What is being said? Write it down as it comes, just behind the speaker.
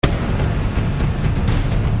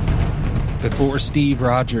Before Steve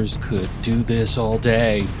Rogers could do this all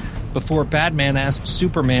day, before Batman asked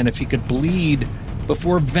Superman if he could bleed,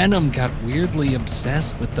 before Venom got weirdly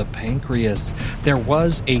obsessed with the pancreas, there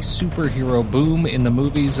was a superhero boom in the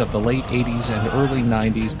movies of the late 80s and early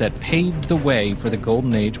 90s that paved the way for the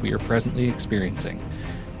golden age we are presently experiencing.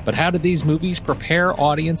 But how did these movies prepare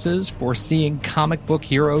audiences for seeing comic book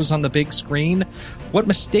heroes on the big screen? What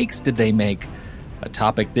mistakes did they make? A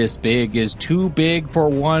topic this big is too big for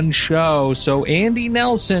one show, so Andy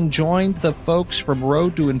Nelson joined the folks from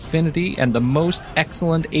Road to Infinity and the Most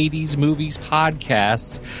Excellent 80s Movies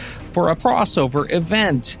podcasts for a crossover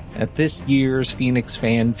event at this year's Phoenix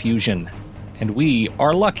Fan Fusion. And we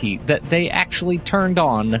are lucky that they actually turned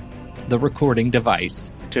on the recording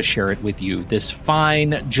device to share it with you this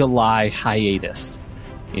fine July hiatus.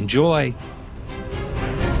 Enjoy!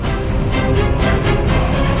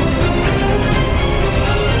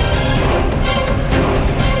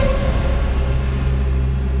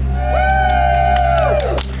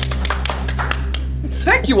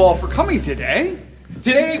 Thank you all for coming today.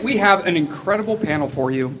 Today we have an incredible panel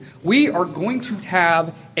for you. We are going to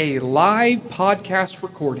have a live podcast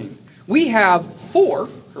recording. We have four,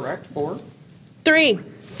 correct? Four? Three.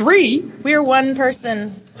 We're one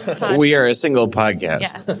person. We are a single podcast.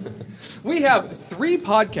 Yes. We have three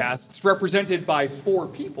podcasts represented by four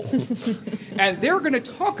people. And they're going to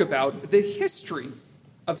talk about the history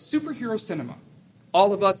of superhero cinema.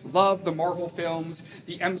 All of us love the Marvel films,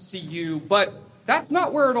 the MCU, but that's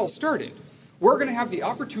not where it all started. We're going to have the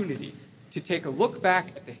opportunity to take a look back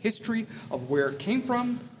at the history of where it came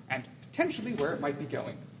from and potentially where it might be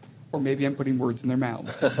going. Or maybe I'm putting words in their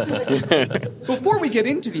mouths. Before we get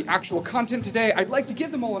into the actual content today, I'd like to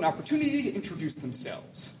give them all an opportunity to introduce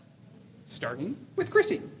themselves. Starting with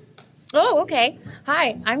Chrissy. Oh, okay.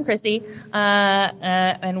 Hi, I'm Chrissy.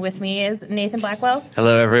 And with me is Nathan Blackwell.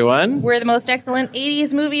 Hello, everyone. We're the Most Excellent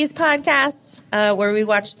 80s Movies podcast, where we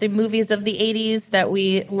watch the movies of the 80s that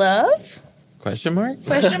we love. Question mark?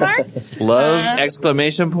 Question mark? Love,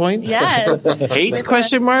 exclamation point? Yes. Hate,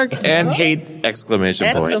 question mark? And hate, exclamation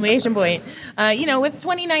point. Exclamation point. With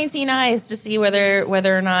 2019 eyes to see whether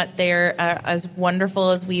or not they're as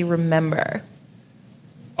wonderful as we remember.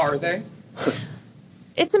 Are they?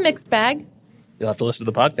 It's a mixed bag. You'll have to listen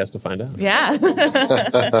to the podcast to find out. Yeah.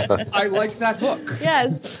 I like that book.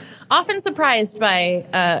 Yes. Often surprised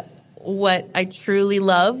by what I truly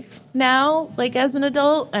love now, like as an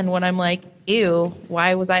adult, and when I'm like, ew,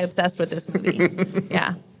 why was I obsessed with this movie?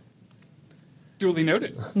 Yeah. Duly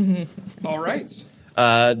noted. All right.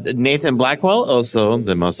 Nathan Blackwell, also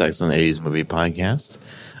the Most Excellent 80s Movie podcast.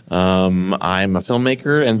 I'm a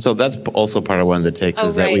filmmaker, and so that's also part of one of the takes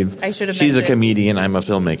is right. that she's a mentioned. comedian, I'm a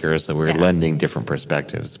filmmaker, so we're lending different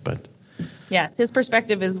perspectives. But Yes, his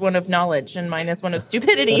perspective is one of knowledge, and mine is one of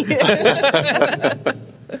stupidity.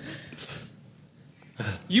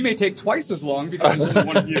 You may take twice as long because there's only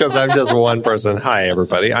one of you. Because I'm just one person. Hi,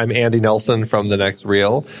 everybody. I'm Andy Nelson from The Next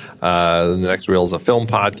Reel. The Next Reel is a film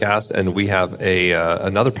podcast, and we have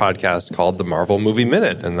another podcast called The Marvel Movie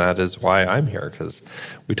Minute, and that is why I'm here, because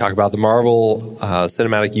we talk about the Marvel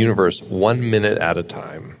Cinematic Universe 1 minute at a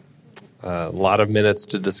time. A lot of minutes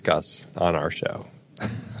to discuss on our show.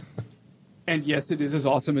 And yes, it is as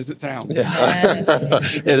awesome as it sounds.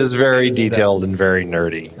 Yes. It is very detailed and very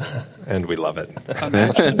nerdy, and we love it.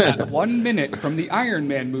 Imagine that 1 minute from the Iron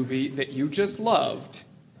Man movie that you just loved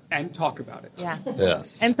and talk about it. Yeah.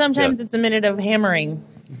 Yes. And sometimes Yes. it's a minute of hammering.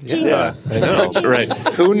 Yeah, I know. right.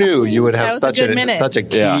 Who knew you would That have was such a good minute. such a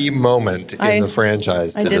key moment in the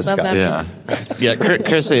franchise to I did love discuss? that. Yeah.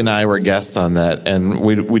 Chrissy and I were guests on that, and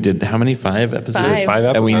we did how many? 5 episodes? 5. 5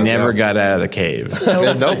 episodes. And we never yeah. got out of the cave.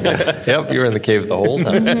 Nope. Yep, you were in the cave the whole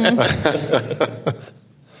time.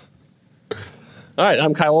 All right,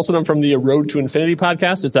 I'm Kyle Olson. I'm from the Road to Infinity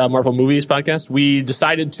podcast. It's a Marvel Movies podcast. We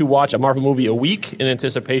decided to watch a Marvel movie a week in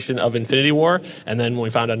anticipation of Infinity War, and then when we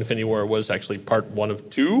found out Infinity War was actually part 1 of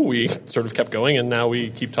 2, we sort of kept going, and now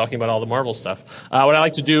we keep talking about all the Marvel stuff. What I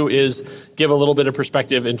like to do is give a little bit of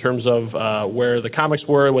perspective in terms of where the comics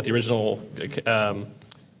were, what the original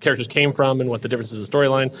characters came from, and what the differences in the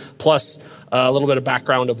storyline, plus a little bit of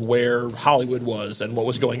background of where Hollywood was and what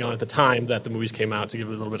was going on at the time that the movies came out to give it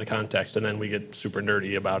a little bit of context, and then we get super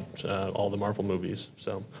nerdy about all the Marvel movies.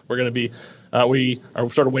 So we're going to be, we are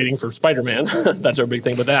sort of waiting for Spider-Man. That's our big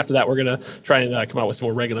thing. But then after that, we're going to try and come out with some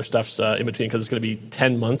more regular stuff in between, because it's going to be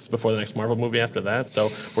 10 months before the next Marvel movie after that. So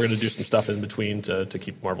we're going to do some stuff in between to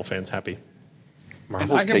keep Marvel fans happy.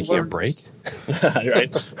 Marvel's taking a break?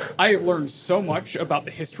 Right. I have learned so much about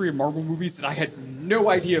the history of Marvel movies that I had no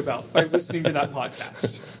idea about by listening to that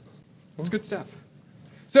podcast. It's good stuff.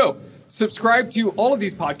 So, Subscribe to all of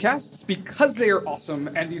these podcasts because they are awesome,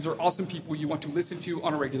 and these are awesome people you want to listen to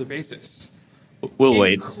on a regular basis. We'll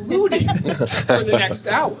wait. Including for the next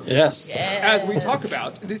hour. Yes. As we talk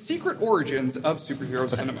about the secret origins of superhero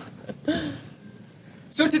cinema.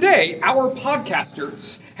 So today, our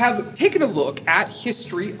podcasters have taken a look at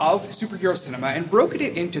history of superhero cinema and broken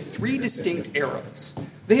it into 3 distinct eras.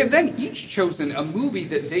 They have then each chosen a movie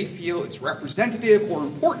that they feel is representative or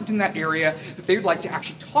important in that area that they would like to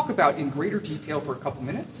actually talk about in greater detail for a couple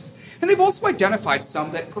minutes. And they've also identified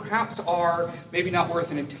some that perhaps are maybe not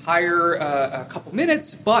worth an entire couple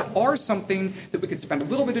minutes, but are something that we could spend a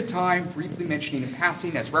little bit of time briefly mentioning in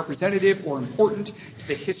passing as representative or important to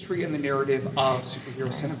the history and the narrative of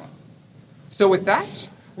superhero cinema. So with that,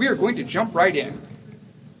 we are going to jump right in.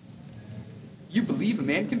 You Believe a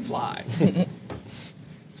Man Can Fly.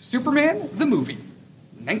 Superman, the movie,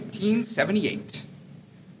 1978.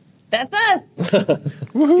 That's us.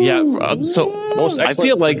 Yeah. So Most I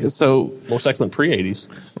feel like most excellent pre-80s.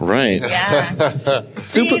 right. Yeah.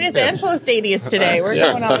 Pre-80s and post-80s today. We're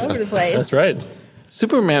going all over the place. That's right.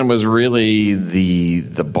 Superman was really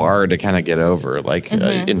the bar to kind of get over. Like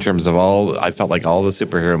in terms of I felt like all the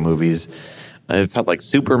superhero movies, it felt like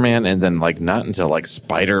Superman, and then like not until like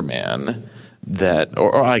Spider-Man that,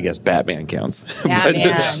 or I guess Batman counts.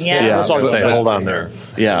 Batman, yeah. That's all I'm saying. Hold on there.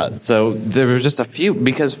 Yeah. So there was just a few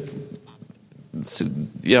because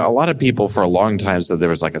a lot of people for a long time said there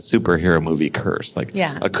was like a superhero movie curse. Like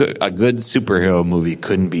a good superhero movie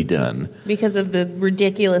couldn't be done Because of the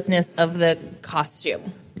ridiculousness of the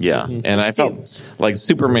costume. Yeah, and I felt like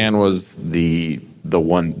Superman was the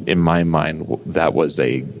one in my mind that was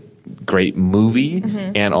a great movie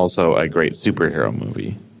and also a great superhero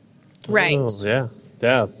movie. Right. Oh, yeah.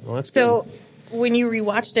 Yeah. Well, that's So when you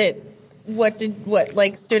rewatched it, what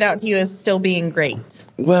stood out to you as still being great?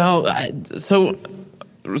 Well, so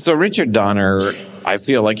Richard Donner, I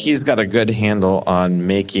feel like he's got a good handle on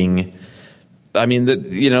making. I mean,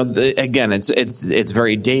 again, it's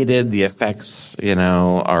very dated. The effects,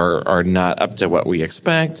 are not up to what we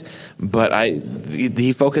expect. But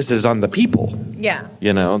he focuses on the people. Yeah.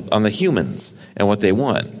 On the humans and what they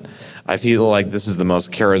want. I feel like this is the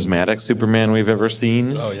most charismatic Superman we've ever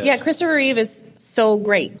seen. Oh, yes. Yeah, Christopher Reeve is so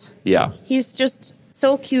great. Yeah. He's just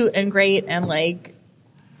so cute and great and like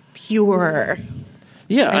pure.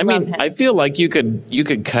 Yeah, I love mean, him. I feel like you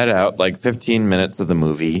could cut out like 15 minutes of the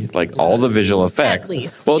movie, like all the visual effects. At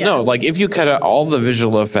least, well, yeah. no, like if you cut out all the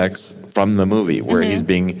visual effects from the movie where he's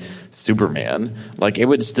being Superman, like it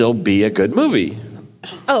would still be a good movie.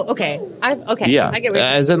 Oh, okay. Yeah, I get what you're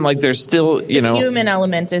as in like there's still The human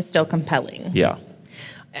element is still compelling. Yeah.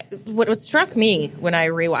 What struck me when I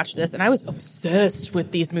rewatched this, and I was obsessed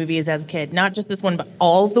with these movies as a kid, not just this one, but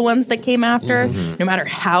all of the ones that came after, no matter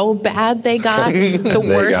how bad they got, the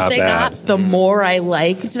worse they got, the more I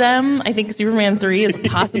liked them. I think Superman 3 is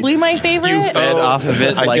possibly my favorite. You fed off of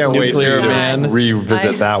it I like can't wait Nuclear for you to Man.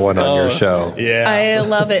 revisit that one on your show. Yeah. I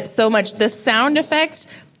love it so much. The sound effect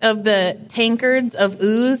of the tankards of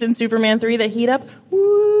ooze in Superman 3 that heat up,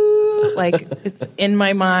 woo, like it's in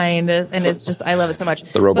my mind, and it's just, I love it so much.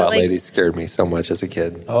 The robot But, like, lady scared me so much as a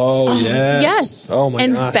kid. Oh, yes. Yes. Oh, my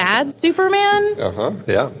and gosh. bad Superman,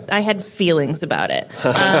 Yeah. I had feelings about it.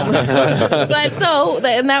 And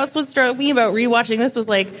that's what struck me about rewatching this was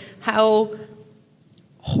like how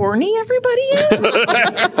horny everybody is in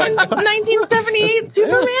 1978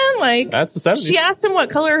 Superman. Like That's the 70s. She asked him what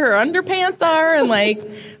color her underpants are, and like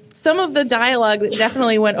some of the dialogue that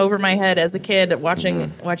definitely went over my head as a kid watching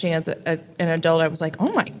as an adult. I was like,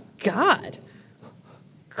 oh my God.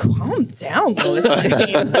 Calm down, Lois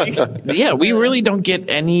Lane. Like, Yeah, we really don't get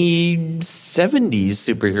any 70s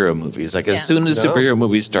superhero movies. Like as soon as superhero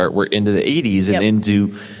movies start, we're into the 80s and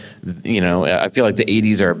into, I feel like the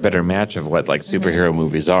 80s are a better match of what like superhero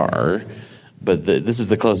movies are. But this is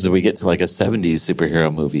the closest we get to like a 70s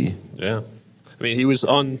superhero movie. Yeah. I mean, he was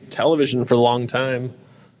on television for a long time.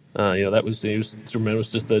 Superman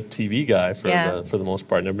was just the TV guy for the most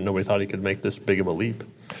part. Nobody thought he could make this big of a leap.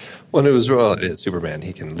 Well, it is Superman.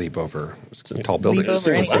 He can leap over tall buildings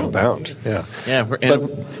over in a single anything. bound. Yeah. Yeah,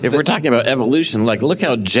 if we're talking about evolution, like look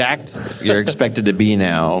how jacked you're expected to be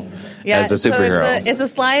now as a superhero. So it's a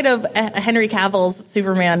slide of Henry Cavill's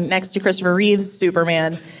Superman next to Christopher Reeve's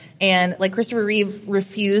Superman, and like Christopher Reeve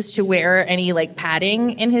refused to wear any like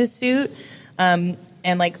padding in his suit.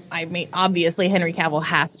 And like obviously Henry Cavill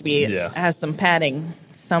has some padding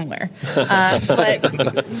somewhere.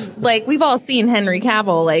 But like we've all seen Henry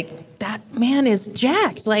Cavill, like that man is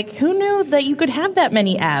jacked. Like who knew that you could have that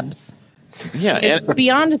many abs? Yeah, It's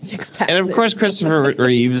beyond a six pack. and of course Christopher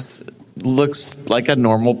Reeves looks like a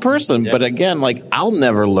normal person, but again, like I'll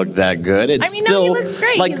never look that good. It's I mean, still, no, he looks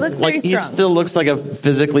great. Like, He looks like very he strong. still looks like a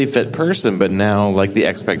physically fit person, but now like the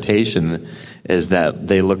expectation is that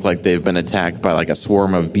they look like they've been attacked by like a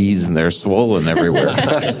swarm of bees and they're swollen everywhere.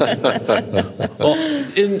 Well,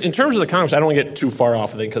 in terms of the comics, I don't want to get too far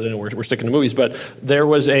off of it because I know we're sticking to movies, but there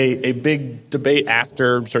was a big debate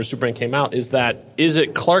after sort of Superman came out, is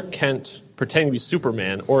it Clark Kent pretending to be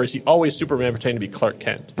Superman, or is he always Superman pretending to be Clark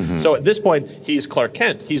Kent? So at this point, he's Clark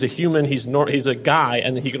Kent. He's a human, he's a guy,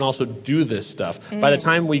 and he can also do this stuff. By the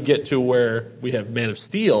time we get to where we have Man of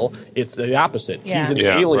Steel, it's the opposite. Yeah. He's an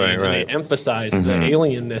Yeah, alien, right. and they emphasize the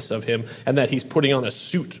alienness of him, and that he's putting on a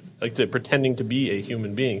suit, like pretending to be a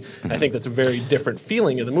human being. I think that's a very different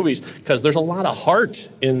feeling in the movies, because there's a lot of heart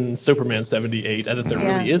in Superman 78, and that there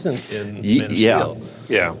really isn't in Man of Steel.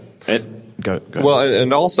 Yeah. Go Well,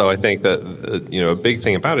 and also I think that a big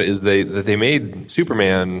thing about it is that they made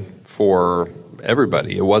Superman for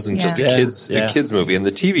everybody. It wasn't just a kids movie. And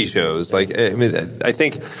the TV shows, like I mean, I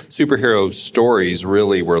think superhero stories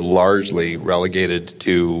really were largely relegated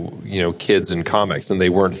to kids and comics, and they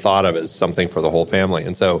weren't thought of as something for the whole family.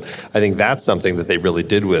 And so I think that's something that they really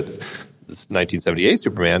did with this 1978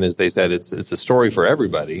 Superman, is they said it's a story for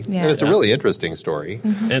everybody, and it's a really interesting story.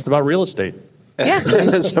 And it's about real estate.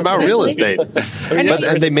 It's about real estate.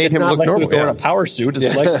 And they made him look Lex normal. Luthor in a power suit.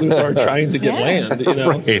 It's Lex Luthor trying to get land.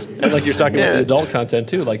 And like you're talking about the adult content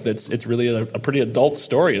too. Like it's really a pretty adult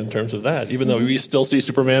story in terms of that. Even though we still see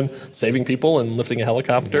Superman saving people and lifting a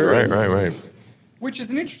helicopter. Right. Which is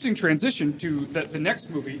an interesting transition to the next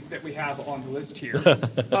movie that we have on the list here,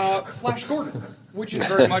 Flash Gordon, which is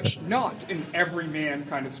very much not an everyman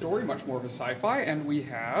kind of story, much more of a sci-fi, and we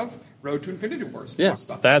have Road to Infinity Wars. Yes,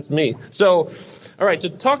 that's me. So, all right, to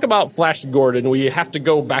talk about Flash Gordon, we have to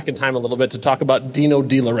go back in time a little bit to talk about Dino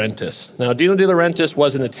De Laurentiis. Now, Dino De Laurentiis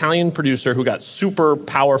was an Italian producer who got super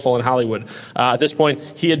powerful in Hollywood. At this point,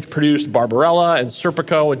 he had produced Barbarella and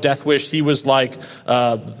Serpico and Death Wish. He was like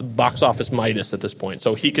box office Midas at this point,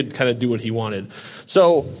 so he could kind of do what he wanted.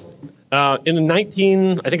 So, in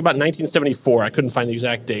about 1974, I couldn't find the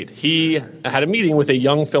exact date, he had a meeting with a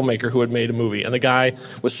young filmmaker who had made a movie, and the guy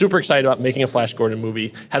was super excited about making a Flash Gordon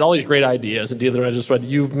movie, had all these great ideas, and De Laurentiis said,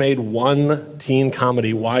 "You've made one teen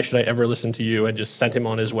comedy, why should I ever listen to you?" and just sent him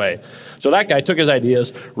on his way. So that guy took his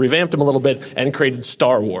ideas, revamped them a little bit, and created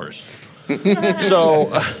Star Wars. So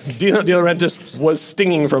De Laurentiis was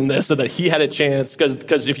stinging from this, so that he had a chance,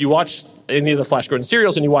 because if you watch any of the Flash Gordon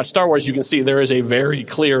serials and you watch Star Wars, you can see there is a very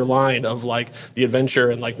clear line of like the adventure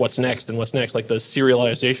and like what's next, like the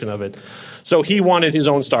serialization of it. So he wanted his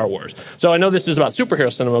own Star Wars. So I know this is about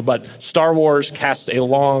superhero cinema, but Star Wars casts a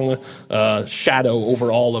long shadow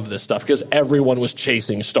over all of this stuff, because everyone was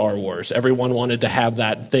chasing Star Wars. Everyone wanted to have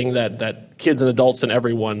that thing that kids and adults and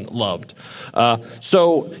everyone loved.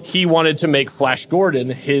 So he wanted to make Flash Gordon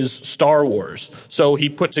his Star Wars. So he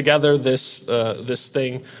put together this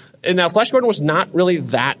thing. And now Flash Gordon was not really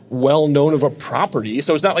that well known of a property,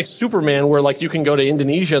 so it's not like Superman, where like you can go to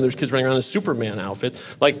Indonesia and there's kids running around in Superman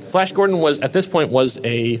outfits. Like Flash Gordon was at this point was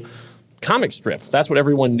a comic strip. That's what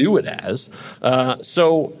everyone knew it as.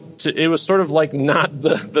 It was sort of like not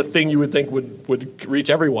the thing you would think would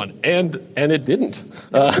reach everyone, and it didn't.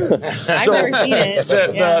 I've never seen it.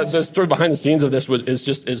 The story behind the scenes of this is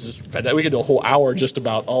just fantastic. We could do a whole hour just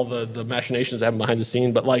about all the machinations that happen behind the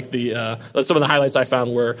scene. But like some of the highlights I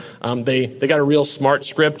found were they got a real smart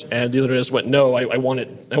script, and the other just went, no, I want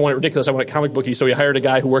it ridiculous. I want it comic booky. So he hired a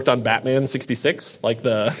guy who worked on Batman '66, like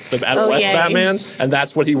the Adam West Batman, and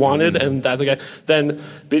that's what he wanted. And that the guy then,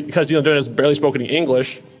 because has barely spoken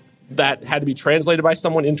English, that had to be translated by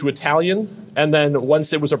someone into Italian, and then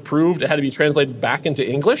once it was approved, it had to be translated back into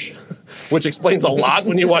English, which explains a lot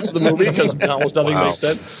when you watch the movie, because almost nothing makes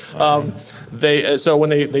sense. So when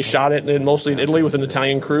they shot it, and mostly in Italy with an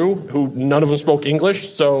Italian crew, who none of them spoke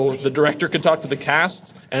English, so the director could talk to the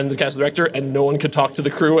cast and the cast director, and no one could talk to the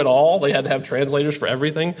crew at all. They had to have translators for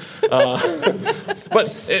everything. But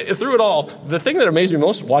through it all, the thing that amazed me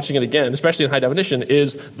most watching it again, especially in high definition,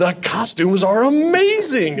 is the costumes are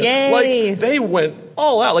amazing. Yay. Like they went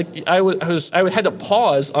all out. Like I had to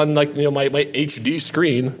pause on my HD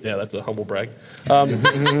screen. Yeah, that's a humble brag.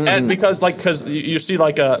 And because you see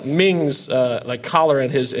Ming's collar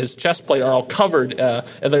and his chest plate are all covered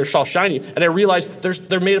and they're all shiny, and I realized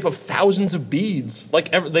they're made up of thousands of beads.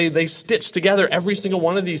 Like they stitch together every single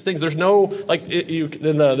one of these things. There's no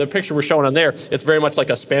in the picture we're showing on there. It's very much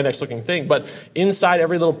like a spandex looking thing, but inside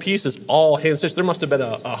every little piece is all hand stitched. There must have been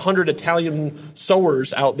 100 Italian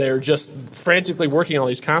sewers out there just frantically working on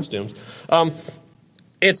these costumes.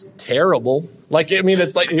 It's terrible. Like, I mean,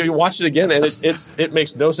 it's like you watch it again and it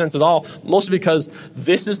makes no sense at all. Mostly because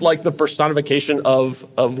this is like the personification of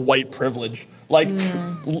white privilege. Like,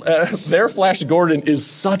 their Flash Gordon is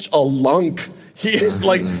such a lunk. There's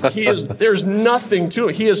nothing to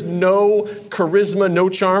him. He has no charisma, no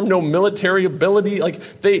charm, no military ability.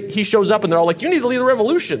 Like, he shows up and they're all like, you need to lead a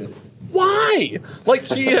revolution. Why? Like,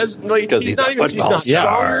 he has, like, because he's not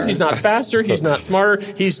stronger, he's not faster, he's not smarter.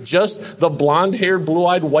 He's just the blonde-haired,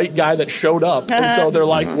 blue-eyed white guy that showed up. And so they're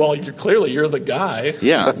like, well, you're the guy.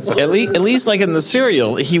 Yeah. At least like in the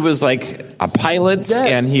serial, he was like a pilot,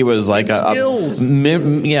 and he was like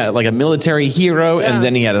like a military hero, and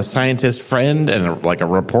then he had a scientist friend and like a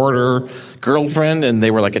reporter girlfriend, and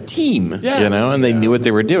they were like a team, and they knew what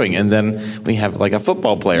they were doing. And then we have like a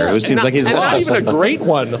football player who seems like he's lost. Not even a great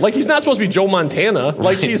one. Like, he's not supposed to be Joe Montana.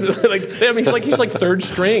 Like, he's like, I mean, he's like third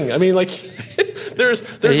string. I mean, like, there's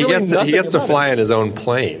he really gets nothing to fly it. in his own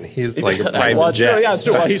plane. He's like a private jet. Sure, yeah,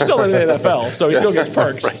 true. Well, he's still in the NFL, so he still gets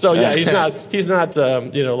perks. Right. So yeah, he's not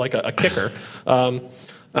like a kicker.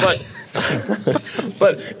 But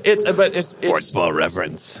it's sports ball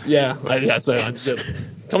reference. Yeah,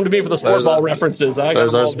 come to me for the sports ball references.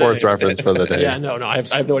 There's our sports reference for the day. Yeah, no, I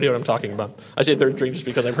have no idea what I'm talking about. I say third string just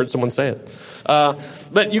because I've heard someone say it.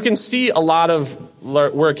 But you can see a lot of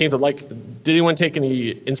where it came to. Like, did anyone take any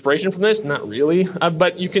inspiration from this? Not really.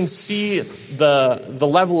 But you can see the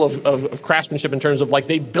level of craftsmanship in terms of, like,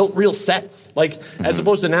 they built real sets. Like, as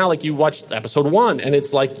opposed to now, like, you watch episode 1 and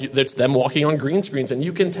it's like it's them walking on green screens, and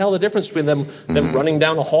you can tell the difference between them running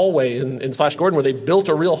down a hallway in Flash Gordon, where they built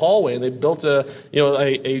a real hallway and they built a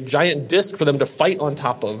giant disc for them to fight on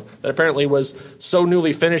top of that apparently was so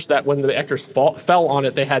newly finished that when the actors fell on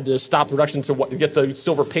it, they had to stop production to get the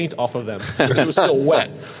silver paint off of them because it was still wet.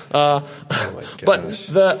 But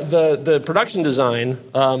the production design,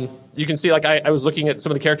 you can see, like, I was looking at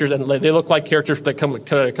some of the characters, and they look like characters that come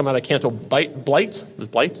out of Canto Bight.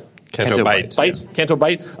 Canto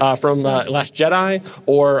Bight from Last Jedi,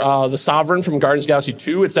 or the Sovereign from Guardians of the Galaxy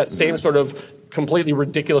 2. It's that same sort of completely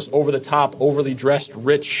ridiculous, over the top, overly dressed,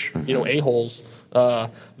 rich, a-holes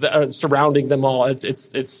that are surrounding them all.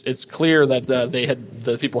 It's clear that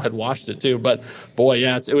the people had watched it too. But boy,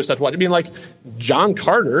 yeah, it was such. I mean, like, John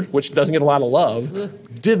Carter, which doesn't get a lot of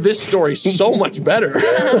love, did this story so much better.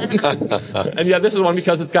 And yeah, this is one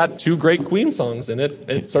because it's got 2 great Queen songs in it.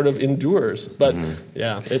 It sort of endures. But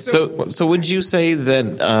yeah, so would you say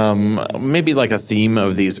that maybe like a theme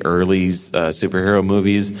of these early superhero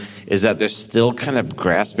movies is that they're still kind of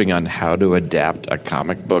grasping on how to adapt a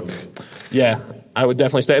comic book? Yeah, I would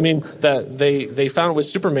definitely say. I mean, that they found with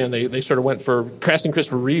Superman, they sort of went for casting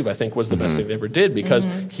Christopher Reeve. I think was the best thing they ever did because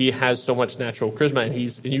he has so much natural charisma, and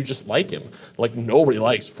you just like him. Like, nobody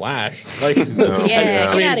likes Flash. Like, get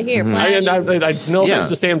out of here, Flash. I know offense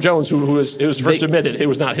to Sam Jones, who was first admitted it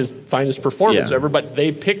was not his finest performance ever, but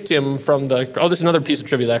they picked him from the. Oh, this is another piece of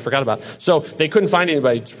trivia that I forgot about. So they couldn't find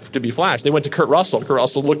anybody to be Flash. They went to Kurt Russell. Kurt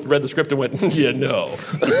Russell read the script and went, yeah, no.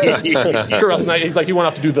 Kurt Russell, he's like, he went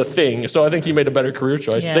off to do The Thing. So I think he made a better career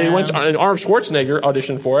choice. Yeah. They went to Arnold Schwarzenegger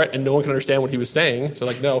auditioned for it, and no one could understand what he was saying. So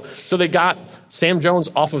like, no. So they got Sam Jones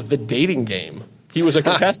off of The Dating Game. He was a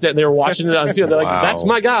contestant, and they were watching it on TV. They're like, that's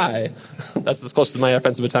my guy. That's as close to my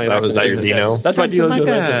offensive Italian accent. Was that your Dino? That's my Dino.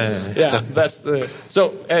 Yeah, that's the.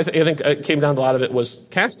 So I think it came down to a lot of it was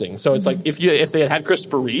casting. So it's like if they had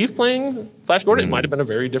Christopher Reeve playing Flash Gordon, it might have been a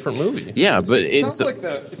very different movie. Yeah, but it sounds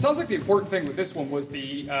like the important thing with this one was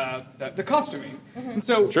the costuming. And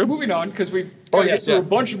so moving on, because we've got to get through a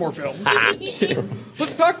bunch more films.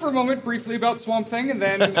 Let's talk for a moment briefly about Swamp Thing, and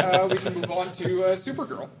then we can move on to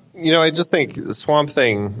Supergirl. I just think Swamp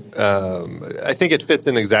Thing, I think it fits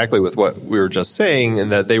in exactly with what we were just saying, in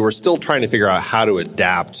that they were still trying to figure out how to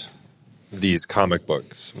adapt these comic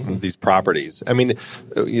books, these properties. I mean,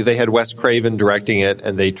 they had Wes Craven directing it,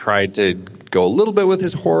 and they tried to go a little bit with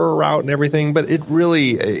his horror route and everything, but it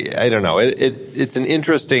really, I don't know, it's an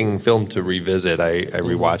interesting film to revisit. I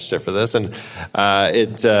rewatched it for this, and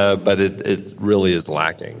but it really is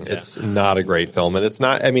lacking. Yeah. It's not a great film, and it's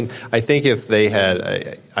not. I mean, I think if they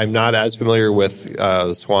had, I'm not as familiar with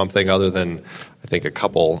Swamp Thing other than I think a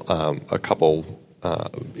couple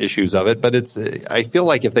issues of it, but I feel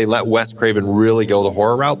like if they let Wes Craven really go the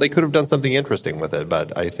horror route, they could have done something interesting with it.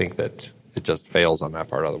 But I think that it just fails on that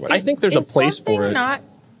part otherwise. I think there's a place for it. Not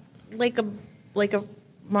like a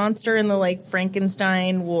monster in the like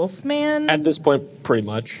Frankenstein Wolfman. At this point, pretty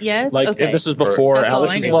much. Yes. Like okay. This is before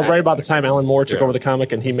right about the time Alan Moore took over the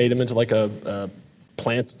comic, and he made him into like a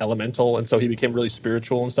plant elemental, and so he became really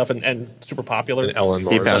spiritual and stuff, and super popular. And Ellen He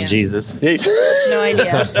Morris. found Jesus. No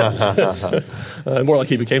idea. More like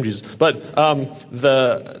he became Jesus. But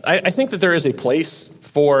I think that there is a place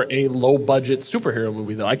for a low-budget superhero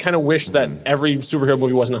movie, though. I kind of wish that every superhero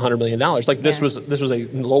movie wasn't $100 million. Like this was a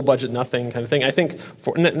low-budget, nothing kind of thing. I think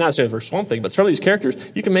for not necessarily for Swamp Thing, but for these characters,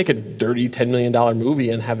 you can make a dirty $10 million movie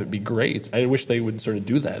and have it be great. I wish they would sort of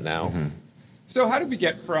do that now. Mm-hmm. So how did we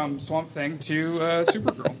get from Swamp Thing to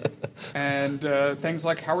Supergirl and things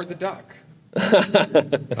like Howard the Duck?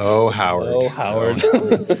 Oh, Howard. Oh, Howard.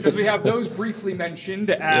 Because we have those briefly mentioned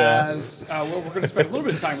as well. We're going to spend a little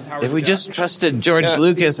bit of time with Howard. If we the just Duck. trusted George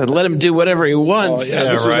Lucas and let him do whatever he wants.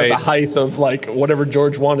 This was right. at the height of like whatever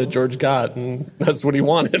George wanted, George got, and that's what he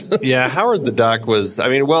wanted. Yeah, Howard the Duck was,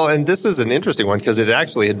 and this is an interesting one because it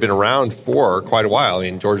actually had been around for quite a while. I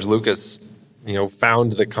mean, George Lucas,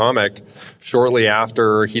 found the comic shortly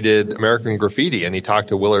after he did American Graffiti, and he talked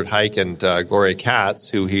to Willard Huyck and Gloria Katz,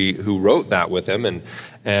 who wrote that with him, and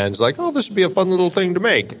was like, oh, this would be a fun little thing to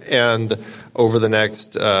make. And over the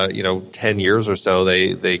next 10 years or so,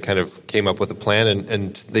 they kind of came up with a plan,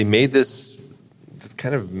 and they made this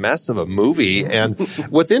kind of mess of a movie. And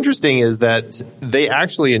what's interesting is that they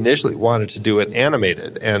actually initially wanted to do it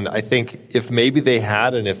animated. And I think if maybe they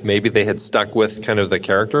had stuck with kind of the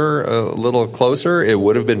character a little closer, it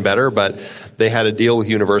would have been better. But they had a deal with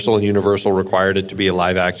Universal, and Universal required it to be a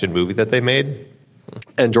live action movie that they made.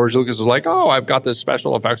 And George Lucas was like, oh, I've got this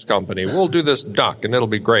special effects company. We'll do this duck and it'll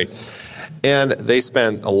be great. And they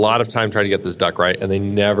spent a lot of time trying to get this duck right, and they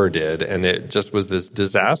never did. And it just was this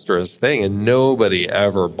disastrous thing, and nobody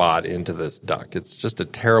ever bought into this duck. It's just a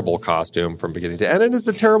terrible costume from beginning to end, and it's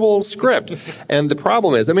a terrible script. And the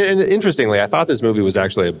problem is, and interestingly, I thought this movie was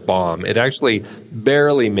actually a bomb. It actually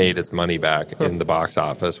barely made its money back in the box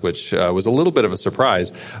office, which was a little bit of a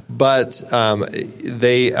surprise. But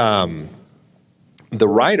the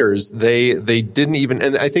writers, they didn't even,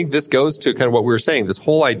 and I think this goes to kind of what we were saying, this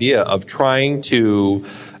whole idea of trying to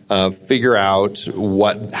figure out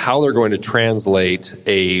how they're going to translate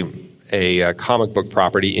a comic book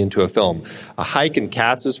property into a film. Huyck and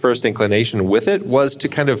Katz's first inclination with it was to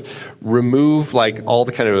kind of remove like all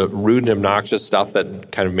the kind of rude and obnoxious stuff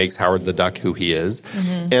that kind of makes Howard the Duck who he is.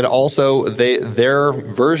 Mm-hmm. And also their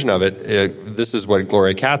version of it, this is what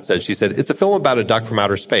Gloria Katz said. She said, it's a film about a duck from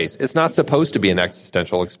outer space. It's not supposed to be an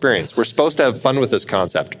existential experience. We're supposed to have fun with this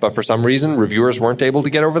concept, but for some reason, reviewers weren't able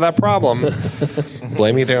to get over that problem,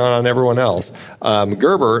 blaming it on everyone else.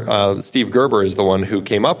 Steve Gerber is the one who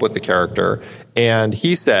came up with the character. And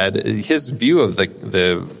he said his view of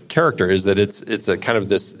the character is that it's a kind of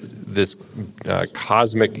this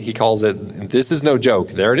cosmic, he calls it, this is no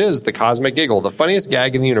joke. There it is, the cosmic giggle, the funniest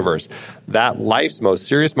gag in the universe. That life's most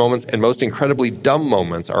serious moments and most incredibly dumb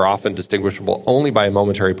moments are often distinguishable only by a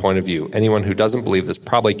momentary point of view. Anyone who doesn't believe this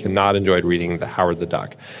probably cannot enjoy reading the Howard the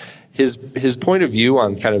Duck. His point of view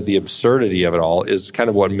on kind of the absurdity of it all is kind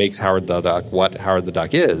of what makes Howard the Duck what Howard the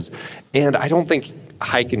Duck is. And I don't think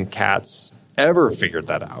Huyck and Katz ever figured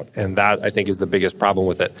that out, and that I think is the biggest problem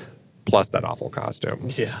with it. Plus that awful costume.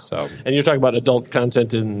 Yeah. So, and you're talking about adult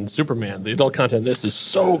content in Superman. The adult content in this is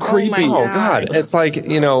so creepy. my oh God, it's like the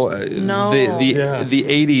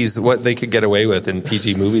 80s, what they could get away with in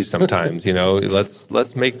PG movies sometimes.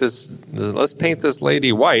 Let's paint this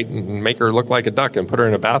lady white and make her look like a duck and put her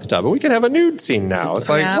in a bathtub, and we can have a nude scene now. It's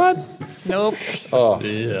like what? Nope. Oh,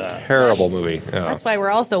 Yeah. terrible movie. Yeah. That's why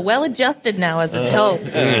we're all so well adjusted now as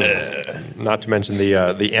adults. Not to mention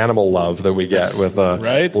the animal love that we get with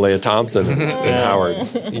Right? Leah Thompson and Howard.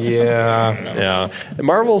 Yeah.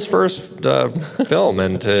 Marvel's first film,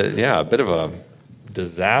 and a bit of a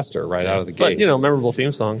disaster right out of the gate. But, memorable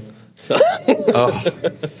theme song. So.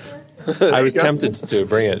 I was tempted to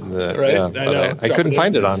bring it. Right? Yeah, I but know. I couldn't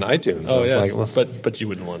find it on iTunes. Oh, I was yes. like, well, but you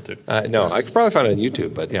wouldn't want to. no, I could probably find it on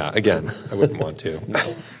YouTube, but yeah, again, I wouldn't want to.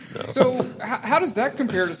 So how does that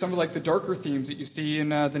compare to some of like the darker themes that you see in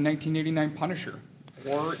the 1989 Punisher,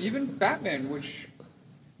 or even Batman, which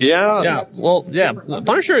Yeah. Yeah, well, yeah.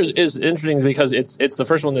 Punisher is interesting because it's the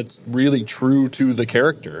first one that's really true to the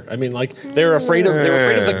character. I mean, like they were afraid of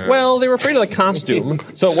the costume,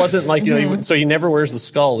 so it wasn't like so he never wears the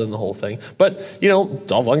skull in the whole thing. But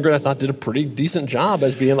Dolph Lundgren I thought did a pretty decent job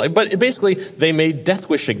as being like. But basically, they made Death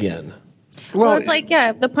Wish again. Well, it's like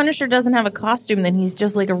if the Punisher doesn't have a costume, then he's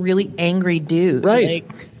just like a really angry dude. Right.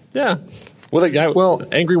 Like, Yeah. With a guy, Well-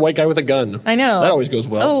 angry white guy with a gun. I know. That always goes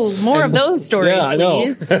well. Oh, more of those stories, Yeah, I know.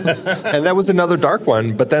 please. And that was another dark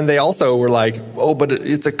one. But then they also were like, oh, but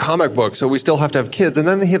it's a comic book, so we still have to have kids. And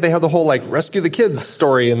then they have the whole like rescue the kids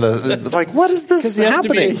story. And it's like, what is this He has to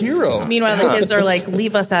be a happening? hero. Meanwhile, the kids are like,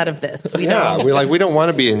 leave us out of this. We Yeah, don't. we're like, we don't want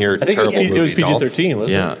to be in your I think terrible it was movie, Dolph. PG-13,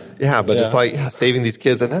 wasn't Yeah. it? Yeah, but it's Yeah. like saving these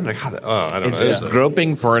kids, and then like, I don't It's know. just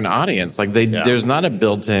groping for an audience. Like there's not a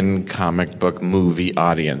built-in comic book movie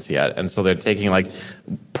audience yet, and so they're taking like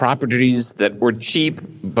properties that were cheap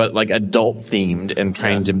but like adult themed and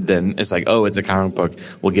trying to then it's like, oh, it's a comic book,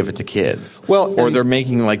 we'll give it to kids. Well, or and- they're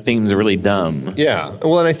making like things really dumb. Yeah,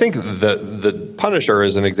 well, and I think the Punisher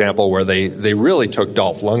is an example where they really took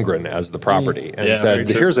Dolph Lundgren as the property and Yeah, said, very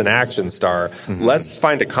true. here's an action star. Let's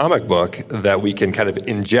find a comic book that we can kind of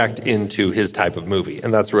inject into his type of movie,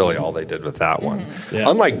 and that's really all they did with that one. Yeah.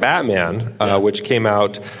 Unlike Batman, which came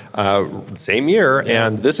out same year,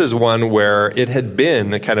 and this is one where it had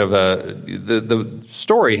been kind of the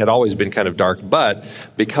story had always been kind of dark, but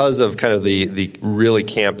because of kind of the really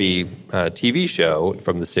campy TV show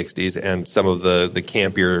from the 60s and some of the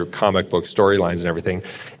campier comic book storylines and everything,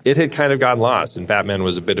 it had kind of gotten lost, and Batman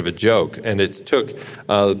was a bit of a joke. And it took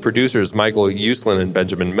producers Michael Uslan and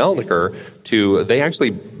Benjamin Melniker they actually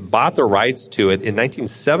bought the rights to it in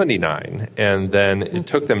 1979, and then it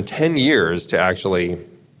took them 10 years to actually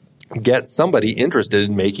get somebody interested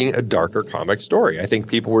in making a darker comic story. I think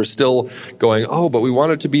people were still going, oh, but we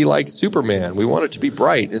want it to be like Superman. We want it to be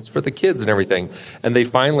bright. It's for the kids and everything. And they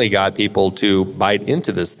finally got people to bite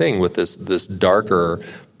into this thing with this darker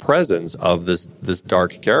presence of this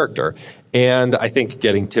dark character. And I think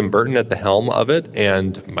getting Tim Burton at the helm of it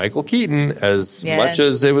and Michael Keaton, as much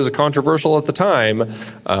as it was controversial at the time,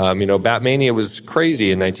 Batmania was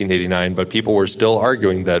crazy in 1989, but people were still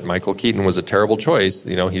arguing that Michael Keaton was a terrible choice.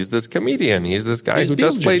 He's this comedian. He's this guy who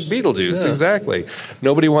just played Beetlejuice. Yeah. Exactly.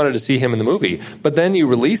 Nobody wanted to see him in the movie. But then you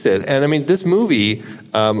release it, and I mean, this movie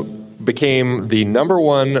became the number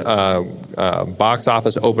one box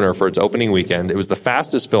office opener for its opening weekend. It was the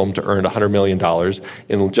fastest film to earn $100 million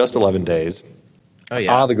in just 11 days. Oh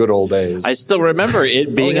yeah, the good old days. I still remember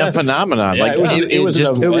it being yes. a phenomenon. Yeah, like it was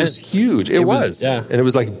just an It event. was huge. It was. yeah. And it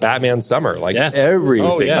was like Batman Summer. Like Yes. everything.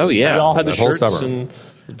 Oh, yes. Oh, yeah. We all had the That whole shirts summer. and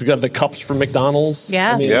we got the cups from McDonald's.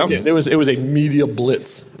 Yeah. I mean, Yeah. it was a media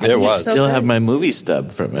blitz. It was. so still good. have my movie stub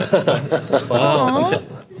from it. Aw,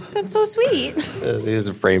 that's so sweet. He is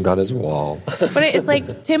framed on his wall. But it's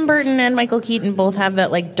like Tim Burton and Michael Keaton both have that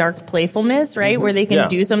like dark playfulness, right? Where they can Yeah.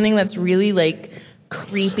 do something that's really like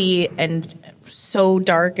creepy and so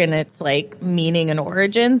dark and it's like meaning and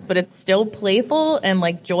origins, but it's still playful and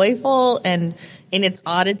like joyful and in its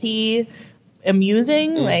oddity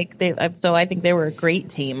amusing. So I think they were a great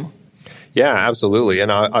team. Yeah, absolutely. And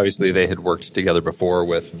obviously they had worked together before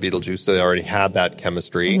with Beetlejuice, so they already had that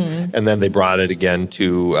chemistry. And then they brought it again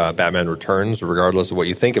to Batman Returns. Regardless of what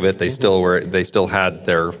you think of it, they still had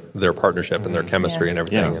their partnership and their chemistry and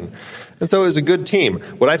everything. Yeah. And so it was a good team.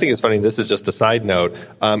 What I think is funny, this is just a side note,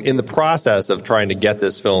 in the process of trying to get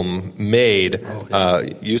this film made,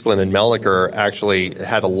 Uslan and Melniker actually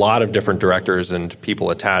had a lot of different directors and people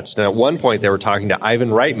attached. And at one point they were talking to Ivan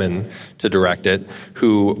Reitman to direct it,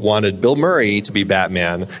 who wanted Bill Murray to be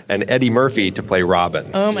Batman and Eddie Murphy to play Robin.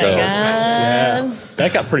 Oh my God. Yeah.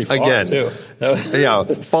 That got pretty far, Again. too. Yeah,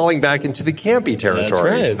 falling back into the campy That's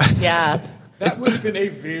territory. right. Yeah. That would have been a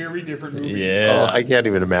very different movie. Yeah. Oh, I can't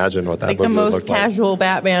even imagine what that Like the movie would most look like. casual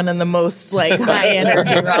Batman and the most like high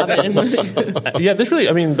energy Robin. Yeah, this really,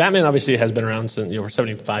 I mean, Batman obviously has been around since, for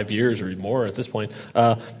 75 years or more at this point.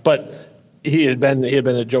 But he had been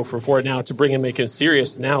a joke before. Now to bring him, make him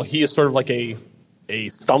serious, now he is sort of like a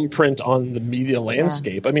thumbprint on the media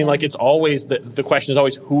landscape. I mean, like it's always, the question is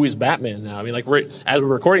always, who is Batman now? I mean, like as we're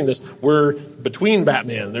recording this, we're between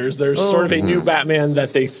Batman. There's sort of a new Batman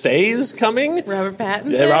that they say is coming. Robert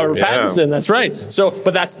Pattinson. Yeah, Robert Yeah. Pattinson, that's right. So,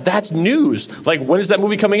 but that's news. Like, when is that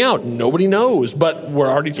movie coming out? Nobody knows. But we're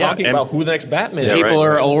already talking and about who the next Batman is. Yeah, People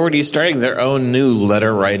right. are already starting their own new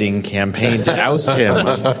letter writing campaign to oust him.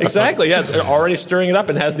 Exactly. Yeah, it's already stirring it up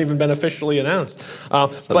and hasn't even been officially announced.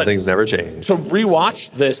 Some things never change. To rewatch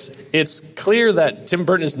this, it's clear that Tim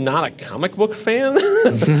Burton is not a comic book fan,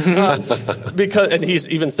 and he's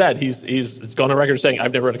even said he's gone on record saying,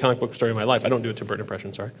 "I've never read a comic book story in my life." I don't do a Tim Burton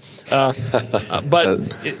impression, sorry.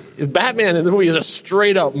 But Batman in the movie is a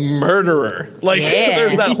straight up murderer. Like, Yeah.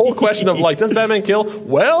 there's that whole question of like, does Batman kill?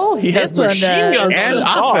 Well, he has This one machine does. guns And in his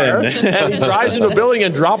car, often. and he drives into a building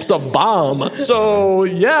and drops a bomb. So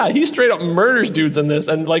yeah, he straight up murders dudes in this.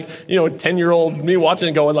 And like, 10-year-old me watching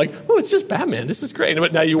it going like, oh, it's just Batman. This is great.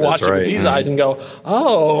 But now you watch it right. with these eyes and go,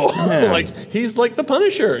 oh, like he's like the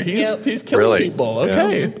Punisher. He's killing Really? people.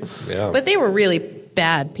 Okay. Yeah. But they were really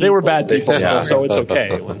bad people. They were bad people, Yeah. so it's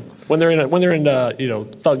okay. When they're in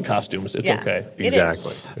thug costumes, it's Yeah. okay. It is.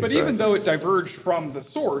 Exactly. But even though it diverged from the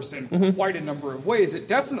source in quite a number of ways, it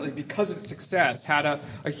definitely, because of its success, had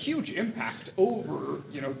a huge impact over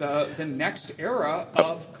the next era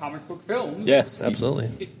of comic book films. Yes,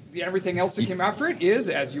 absolutely. Everything else that came after it is,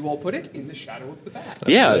 as you all put it, in the shadow of the bat.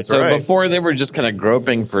 Yeah, That's so right. before they were just kind of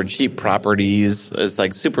groping for cheap properties. It's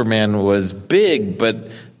like Superman was big,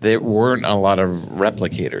 but there weren't a lot of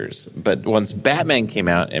replicators. But once Batman came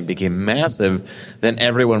out and became massive, then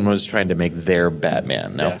everyone was trying to make their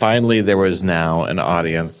Batman. Now, finally, there was now an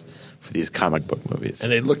audience for these comic book movies.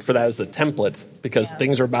 And they looked for that as the template because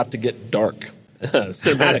things are about to get dark.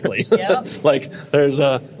 Cinematically. Yep. Like, there's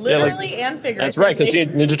Literally and figuratively. that's right, because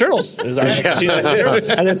Ninja Turtles is our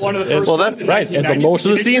and it's One of the first Well, ones that's in right. And so 1990s most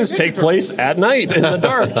of the to scenes make take Ninja place at night in the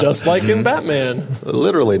dark, just like in Batman.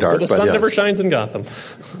 Literally dark, The but sun yes. never shines in Gotham.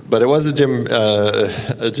 But it was a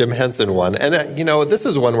Jim Henson one, and this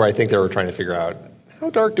is one where I think they were trying to figure out how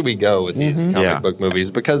dark do we go with these comic Yeah. book movies,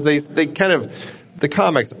 because they kind of, the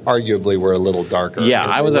comics arguably were a little darker. Yeah,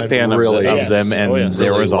 They I was a went fan really, of them, and Oh, yes.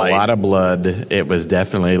 there Really was a light. lot of blood. It was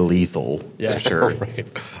definitely lethal, Yeah. for sure. right,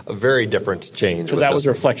 a very different change. Because with that this was a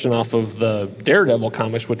reflection off of the Daredevil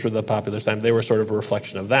comics, which were the popular time. They were sort of a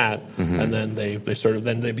reflection of that, and then they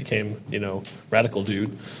became radical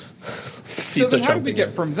dude. So then how did we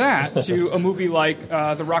get from that to a movie like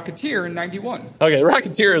The Rocketeer in 91? Okay, The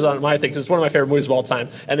Rocketeer is on my thing 'cause it's one of my favorite movies of all time,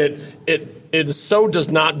 and it so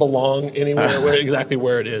does not belong anywhere exactly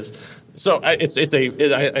where it is. So I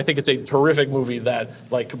think it's a terrific movie that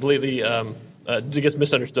like completely gets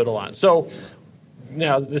misunderstood a lot. So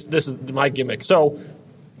now this is my gimmick. So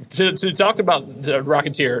to talk about the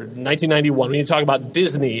Rocketeer, 1991, when you talk about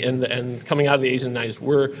Disney and coming out of the 80s and 90s,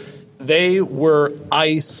 they were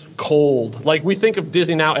ice cold. Like, we think of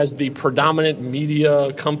Disney now as the predominant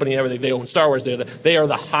media company, everything. They own Star Wars. They are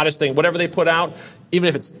the hottest thing. Whatever they put out, even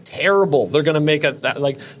if it's terrible, they're going to make it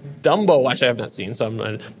like Dumbo. Actually, I have not seen.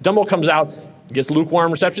 Dumbo comes out, gets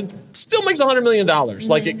lukewarm receptions, still makes $100 million.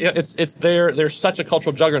 Like, they're such a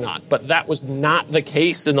cultural juggernaut. But that was not the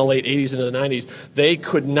case in the late 80s into the 90s. They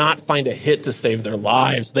could not find a hit to save their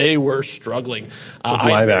lives. They were struggling. with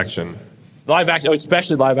live action. Live action,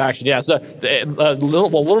 especially live action, yeah. So,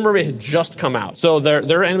 Little Mermaid had just come out, so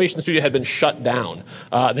their animation studio had been shut down.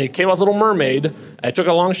 They came out with Little Mermaid. It took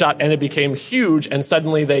a long shot, and it became huge. And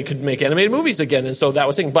suddenly, they could make animated movies again. And so that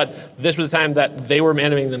was the thing. But this was the time that they were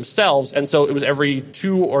animating themselves, and so it was every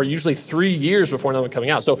 2 or usually 3 years before another one coming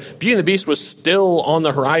out. So Beauty and the Beast was still on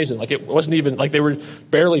the horizon. Like, it wasn't even like they were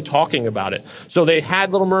barely talking about it. So they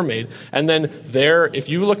had Little Mermaid, and then if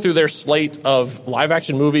you look through their slate of live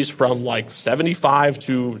action movies from like 75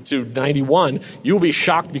 to 91, you'll be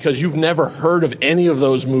shocked because you've never heard of any of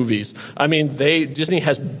those movies. I mean, Disney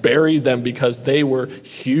has buried them because they were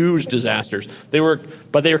huge disasters. They were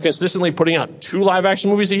consistently putting out 2 live action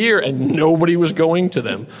movies a year, and nobody was going to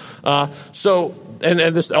them. And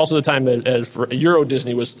this is also the time that for Euro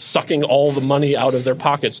Disney was sucking all the money out of their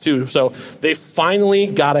pockets too. So they finally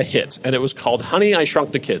got a hit, and it was called Honey, I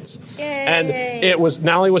Shrunk the Kids. Yay. And it was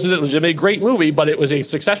not only was it a legitimately great movie, but it was a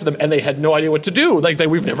success for them, and they had no idea what to do. Like,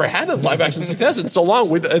 we've never had a live action success in so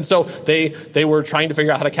long, and so they were trying to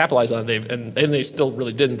figure out how to capitalize on it. And they still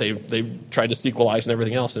really didn't. They tried to sequelize and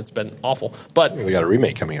everything else. And it's been awful. But We got a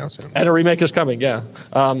remake coming out soon. and a remake is coming, yeah.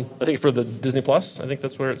 I think for the Disney Plus. I think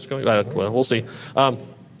that's where it's going. Well, we'll see.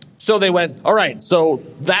 So they went, all right, so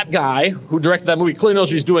that guy who directed that movie clearly knows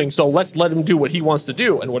what he's doing, so let's let him do what he wants to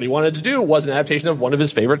do. And what he wanted to do was an adaptation of one of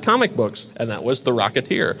his favorite comic books, and that was The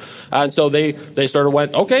Rocketeer. And so they sort of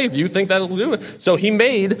went, okay, if you think that'll do it. So he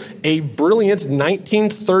made a brilliant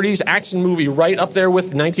 1930s action movie right up there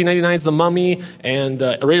with 1999's The Mummy and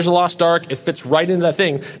Raiders of the Lost Ark. It fits right into that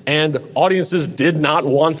thing. And audiences did not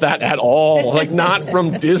want that at all, like not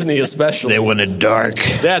from Disney especially. They wanted dark.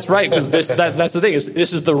 That's right, because that's the thing.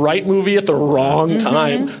 This is the right movie at the wrong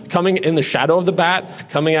time. Coming in the shadow of the bat,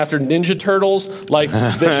 coming after Ninja Turtles. Like,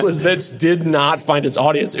 this did not find its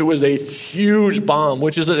audience. It was a huge bomb,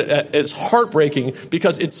 which is it's heartbreaking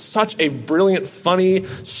because it's such a brilliant, funny,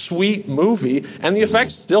 sweet movie, and the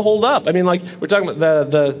effects still hold up. I mean, like, we're talking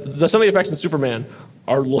about some of the effects in Superman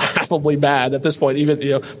are laughably bad at this point.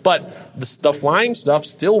 Even but the flying stuff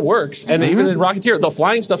still works, and even in Rocketeer, the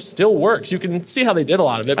flying stuff still works. You can see how they did a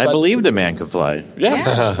lot of it. I believed a man could fly.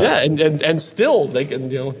 Yeah, and still they can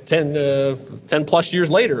 10 plus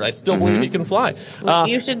years later, I still believe he can fly.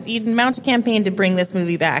 You'd mount a campaign to bring this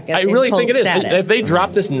movie back. I really think it is. If they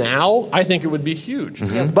drop this now, I think it would be huge.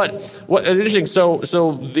 But what interesting.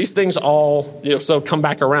 So these things all come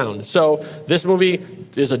back around. So this movie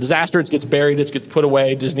is a disaster. It gets buried. It gets put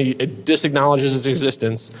away. Disney disacknowledges its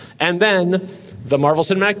existence, and then the Marvel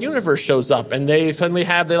Cinematic Universe shows up, and they suddenly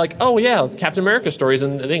they're like, oh yeah, Captain America stories,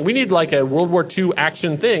 and we need like a World War II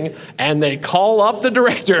action thing, and they call up the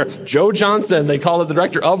director, Joe Johnston. They call up the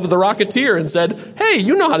director of The Rocketeer and said, hey,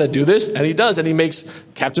 you know how to do this, and he does, and he makes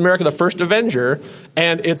Captain America the first Avenger,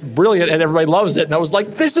 and it's brilliant, and everybody loves it, and I was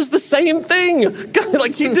like, this is the same thing.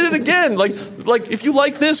 Like he did it again. Like if you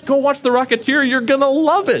like this, go watch The Rocketeer. You're gonna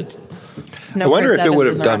love it. I wonder if it would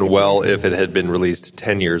have done well if it had been released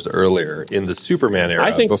 10 years earlier in the Superman era,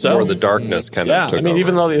 I think before so. the darkness kind of took over.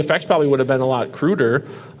 Even though the effects probably would have been a lot cruder,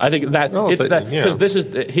 I think that because this is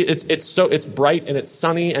it's bright and it's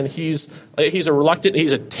sunny, and he's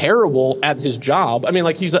a terrible at his job. I mean,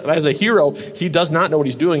 like as a hero, he does not know what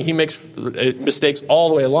he's doing. He makes mistakes all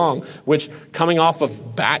the way along. Which, coming off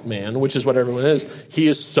of Batman, which is what everyone is, he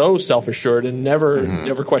is so self-assured and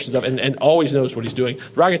never questions up, and always knows what he's doing.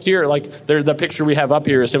 Rocketeer, like the picture we have up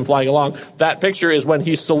here is him flying along. That picture is when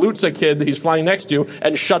he salutes a kid that he's flying next to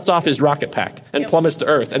and shuts off his rocket pack and plummets to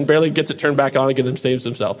Earth and barely gets it turned back on again and saves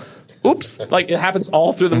himself. Oops. Like, it happens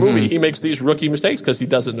all through the movie. He makes these rookie mistakes because he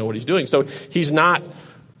doesn't know what he's doing. So he's not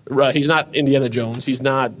Indiana Jones. He's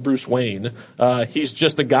not Bruce Wayne. He's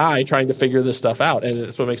just a guy trying to figure this stuff out, and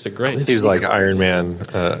that's what makes it great. He's like Iron Man,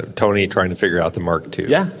 Tony trying to figure out the Mark II.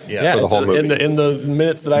 Yeah. For the whole movie. In the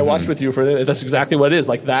minutes that I watched with you, that's exactly what it is.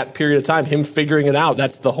 Like that period of time, him figuring it out.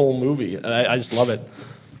 That's the whole movie. I just love it.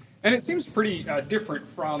 And it seems pretty different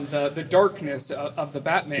from the darkness of the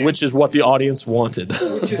Batman. Which is what the audience wanted.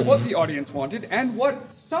 And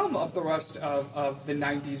what some of the rest of the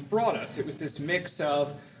 90s brought us. It was this mix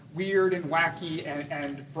of weird and wacky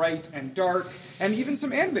and bright and dark, and even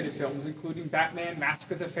some animated films, including Batman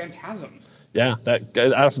Mask of the Phantasm. Yeah, that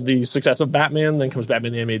after the success of Batman, then comes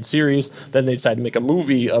Batman the Animated Series. Then they decided to make a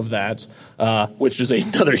movie of that, which is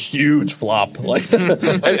another huge flop. Like,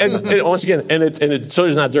 and once again, and it so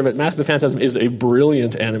does not deserve it. Mask of the Phantasm is a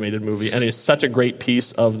brilliant animated movie, and is such a great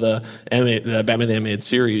piece of the Batman the Animated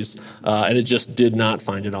Series, and it just did not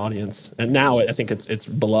find an audience. And now I think it's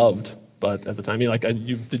beloved. But at the time,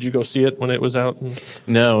 did you go see it when it was out?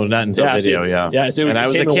 No, not until video. And I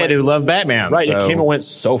was a kid who loved Batman. Right, it came and went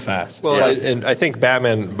so fast. Well, and I think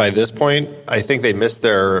Batman, by this point, I think they missed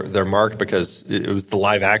their mark because it was the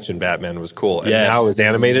live action Batman was cool. And now it was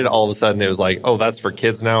animated. All of a sudden, it was like, oh, that's for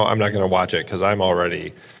kids now. I'm not going to watch it because I'm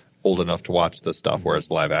already old enough to watch this stuff where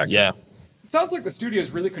it's live action. Yeah. It sounds like the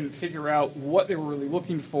studios really couldn't figure out what they were really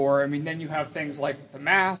looking for. I mean, then you have things like The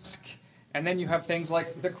Mask, and then you have things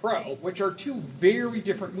like The Crow, which are two very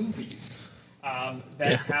different movies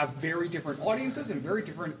that have very different audiences and very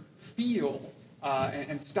different feel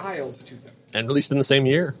and styles to them. And released in the same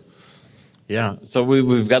year. Yeah, so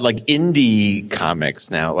we've got like indie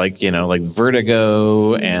comics now, like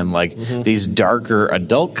Vertigo and like these darker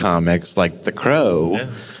adult comics like The Crow,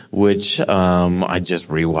 which I just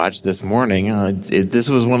rewatched this morning. This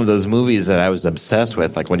was one of those movies that I was obsessed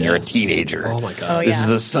with, like when you're a teenager. Oh my god, this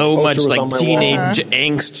is so much like teenage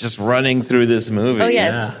angst just running through this movie. Oh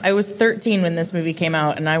yes, I was 13 when this movie came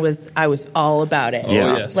out, and I was all about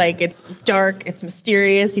it. Like it's dark, it's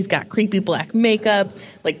mysterious. He's got creepy black makeup.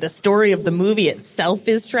 Like the story of the movie itself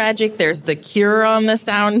is tragic. There's The Cure on the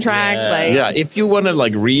soundtrack. If you want to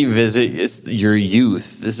like revisit your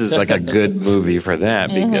youth, this is like a good movie for that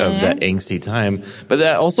because of that angsty time. But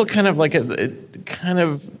that also kind of like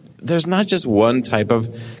there's not just one type of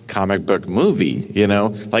comic book movie,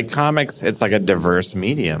 like comics, it's like a diverse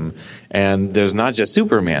medium, and there's not just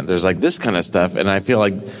Superman. There's like this kind of stuff, and I feel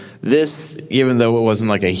like this, even though it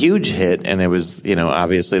wasn't like a huge hit, and it was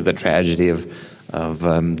obviously the tragedy of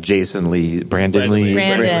Jason Lee,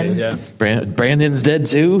 Brandon. Brandon's dead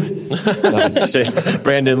too.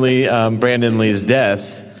 Brandon Lee's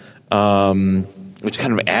death, which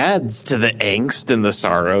kind of adds to the angst and the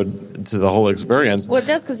sorrow to the whole experience. Well, it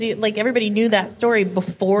does because everybody knew that story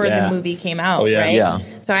before the movie came out, right? Yeah.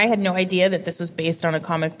 So I had no idea that this was based on a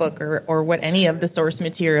comic book or what any of the source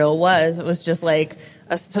material was. It was just like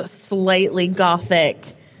a slightly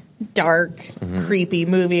gothic, dark, creepy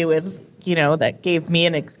movie with that gave me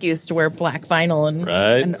an excuse to wear black vinyl and,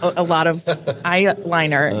 Right. and a lot of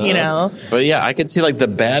eyeliner, But yeah, I could see like the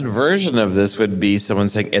bad version of this would be someone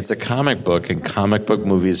saying it's a comic book and comic book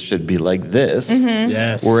movies should be like this.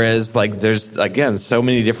 Yes. Whereas like there's again so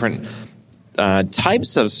many different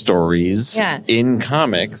types of stories in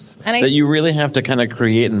comics And that you really have to kind of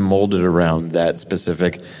create and mold it around that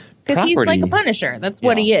specific Because he's like a property. Punisher. That's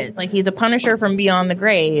what he is. Like, he's a Punisher from beyond the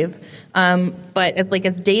grave. But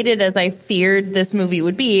as dated as I feared this movie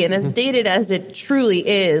would be, and as dated as it truly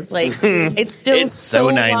is, like, it's still It's so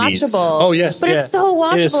 90s. watchable. Oh yes, but yeah. it's so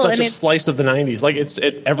watchable. It is such and a it's slice of the '90s. Like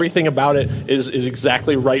everything about it is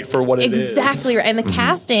exactly right for what it is. exactly right. And the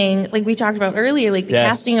casting, like we talked about earlier, like the Yes.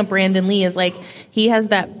 casting of Brandon Lee is like he has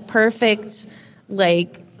that perfect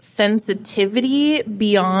sensitivity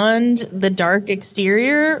beyond the dark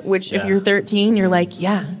exterior, which if Yeah. you're 13, you're like,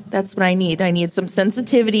 yeah, that's what I need. I need some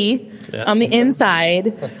sensitivity on the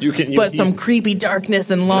inside, but some creepy darkness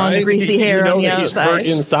and long Right? greasy hair you know on the that he's outside. hurt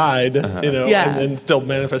inside, Yeah. and still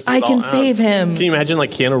manifest. I can save him. Can you imagine like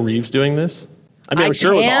Keanu Reeves doing this? I mean, I I'm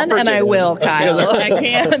sure it was can offered and to I him. will, Kyle. I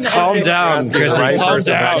can. Calm down, Chris. Right Calm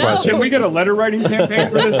person, right down. question. Can we get a letter writing campaign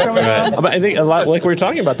for this going on? But I think a lot, like we were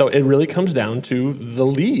talking about, though, it really comes down to the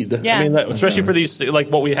lead. Yeah. I mean, especially for these, like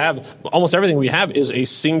what we have, almost everything we have is a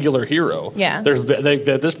singular hero. Yeah. At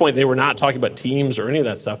this point, they were not talking about teams or any of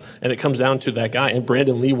that stuff, and it comes down to that guy. And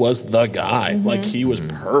Brandon Lee was the guy. Like he was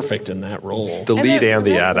perfect in that role. The And lead then and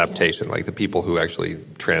the also- adaptation, like the people who actually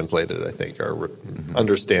translated it, I think,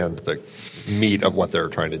 understand the meat of what they're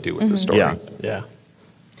trying to do with the story. Yeah. Yeah.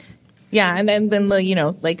 Yeah, and then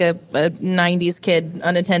like a 90s kid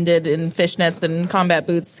unattended in fishnets and combat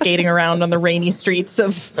boots skating around on the rainy streets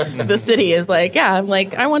of the city is like, yeah, I'm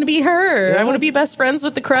like, I want to be her. I want to be best friends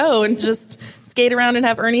with the Crow and just skate around and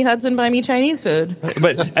have Ernie Hudson buy me Chinese food.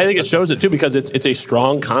 But I think it shows it too because it's a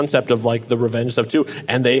strong concept of like the revenge stuff too,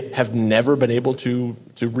 and they have never been able to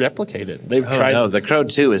replicate it. They've tried. No, The Crow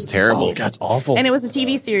 2 is terrible. Oh, that's awful. And it was a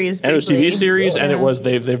TV series. And it was a TV briefly. series, and it was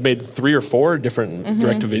they've made 3 or 4 different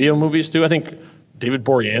direct-to-video movies too. I think David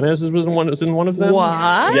Boreanaz was in one of them.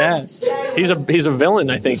 What? Yes, he's a villain.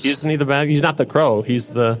 I think isn't he the bad? He's not the Crow. He's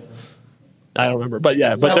the. I don't remember, but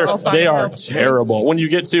yeah, but Well, I'll find they are out. terrible. When you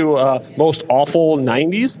get to most awful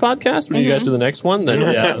 '90s podcast, when you guys do the next one, then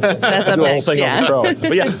yeah, That's up do a whole next, thing on yeah. the Crow.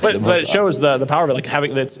 But yeah, but it shows the power of it. Like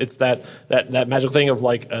having it's that magical thing of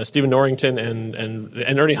like Stephen Norrington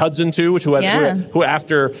and Ernie Hudson too, who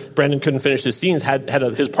after Brandon couldn't finish his scenes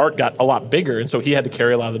his part got a lot bigger, and so he had to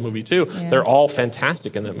carry a lot of the movie too. Yeah. They're all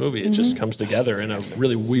fantastic in that movie. It just comes together in a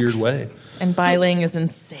really weird way. And Bai Ling is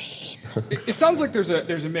insane. It sounds like there's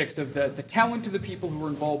a mix of the talent of the people who were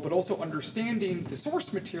involved, but also understanding the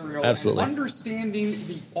source material Absolutely. and understanding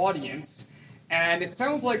the audience. And it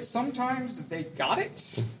sounds like sometimes they got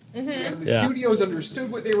it, and the Yeah. studios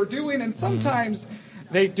understood what they were doing, and sometimes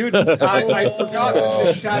they didn't. I forgot that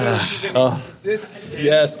the shadow even existed.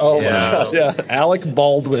 Yes. Oh my gosh. Yeah. Alec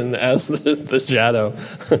Baldwin as the Shadow.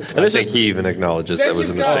 And I this think is. he even acknowledges Then that was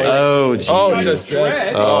a you've got- mistake. Oh, geez. Oh, Judge just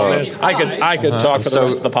Dredd. I could talk for the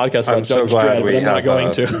rest of the podcast about I'm so Judge glad Dredd, we but I'm not have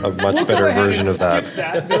going to. a much We'll go better ahead version and of that. skip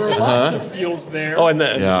that. There are lots of feels there. Oh, and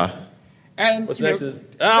then Yeah. and what's you know, next is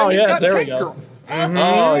then you've yes, got there we Tank go. Girl.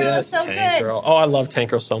 Oh yes, so Tank good. Girl. Oh, I love Tank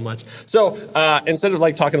Girl so much. So instead of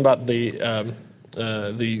like talking about the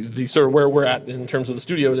sort of where we're at in terms of the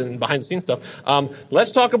studios and behind the scenes stuff,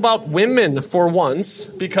 let's talk about women for once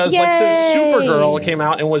because like since Yay. Supergirl came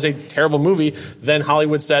out and was a terrible movie, then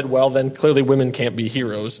Hollywood said, well, then clearly women can't be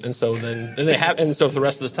heroes, and so then so for the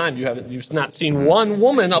rest of this time you've not seen one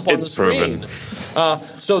woman up on It's the screen.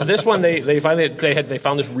 proven. So this one they finally they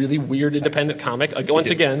found this really weird independent comic.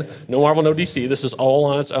 Once again, no Marvel, no DC. This is all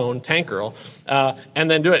on its own, Tank Girl,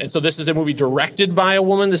 and then do it. And so this is a movie directed by a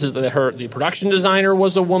woman. This is the production designer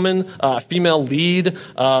was a woman, female lead.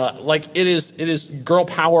 Like it is girl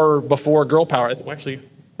power before girl power. Actually,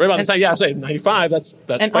 right about this time, yeah, I say 95. That's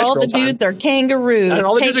And Spice all Girl the time. dudes are kangaroos. And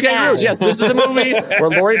all the Take dudes are kangaroos. that. Yes, this is a movie where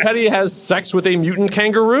Lori Petty has sex with a mutant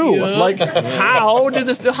kangaroo. Like, how is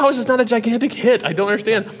this not a gigantic hit? I don't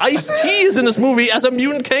understand. Ice-T is in this movie as a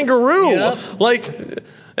mutant kangaroo. Like,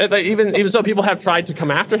 even so, people have tried to come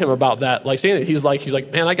after him about that. Like saying that he's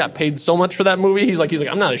like, man, I got paid so much for that movie. He's like,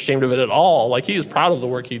 I'm not ashamed of it at all. Like, he is proud of the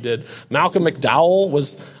work he did. Malcolm McDowell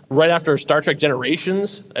was right after Star Trek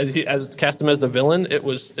Generations, as cast him as the villain. It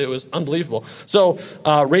was unbelievable. So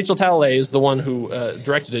Rachel Talalay is the one who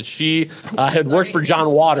directed it. She had worked for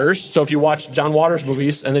John Waters. So if you watch John Waters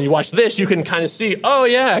movies and then you watch this, you can kind of see, oh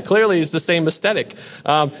yeah, clearly it's the same aesthetic.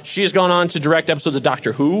 She's gone on to direct episodes of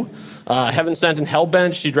Doctor Who, Heaven Sent and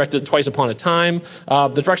Hellbent. She directed Twice Upon a Time. The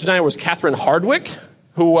director designer was Catherine Hardwicke.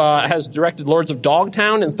 who has directed Lords of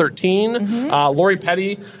Dogtown and 13. Mm-hmm. Lori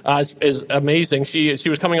Petty is amazing. She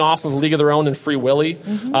was coming off of League of Their Own and Free Willy.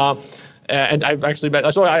 Mm-hmm. And I've actually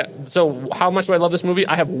so how much do I love this movie?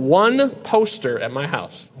 I have one poster at my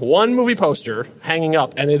house, one movie poster hanging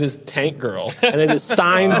up, and it is Tank Girl, and it is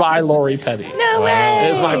signed by Lori Petty. No way!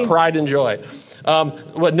 It is my pride and joy.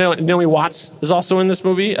 Naomi Watts is also in this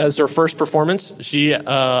movie as her first performance. She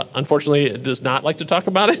unfortunately does not like to talk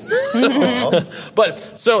about it.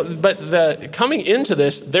 But coming into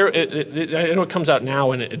this, I know it comes out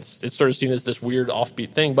now and it's sort of seen as this weird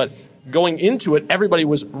offbeat thing, but going into it, everybody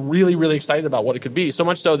was really, really excited about what it could be. So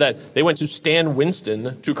much so that they went to Stan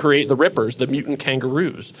Winston to create the Rippers, the mutant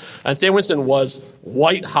kangaroos. And Stan Winston was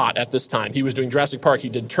white hot at this time. He was doing Jurassic Park. He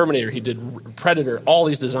did Terminator. He did Predator, all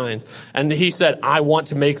these designs. And he said, I want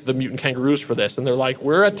to make the mutant kangaroos for this. And they're like,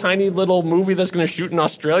 we're a tiny little movie that's going to shoot in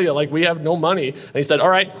Australia. Like, we have no money. And he said, all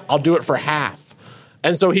right, I'll do it for half.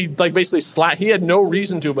 And so he basically he had no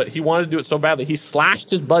reason to, but he wanted to do it so badly. He slashed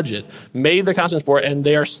his budget, made the costumes for it, and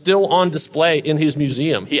they are still on display in his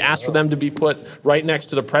museum. He asked for them to be put right next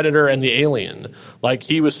to the Predator and the Alien. Like,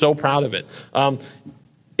 he was so proud of it.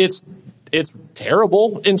 It's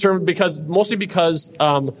terrible because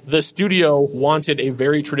the studio wanted a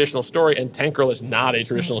very traditional story, and Tank Girl is not a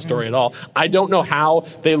traditional story at all. I don't know how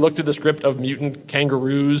they looked at the script of mutant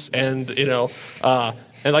kangaroos and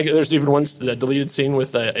and like, there's even one deleted scene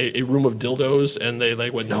with a room of dildos, and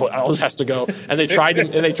they went, no, all this has to go. And they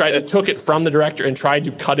took it from the director and tried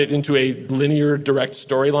to cut it into a linear, direct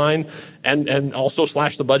storyline, and also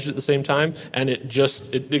slash the budget at the same time. And it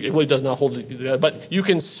really does not hold. But you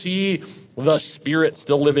can see the spirit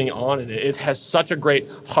still living on in it. It has such a great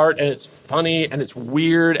heart, and it's funny, and it's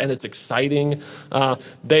weird, and it's exciting.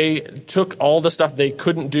 They took all the stuff they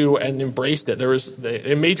couldn't do and embraced it. There was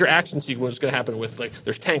a major action sequence going to happen with, like,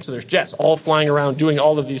 there's tanks and there's jets all flying around doing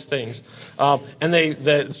all of these things. And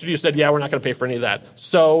the studio said, yeah, we're not going to pay for any of that.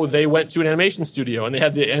 So they went to an animation studio, and they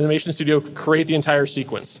had the animation studio create the entire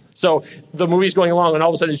sequence. So the movie's going along, and all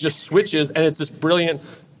of a sudden it just switches, and it's this brilliant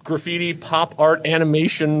graffiti pop art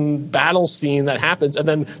animation battle scene that happens, and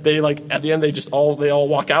then they, like, at the end they all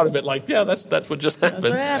walk out of it like, yeah, that's what just happened.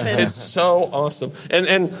 That's what happened. It's so awesome.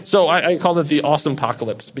 And so I called it the awesome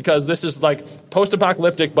apocalypse, because this is like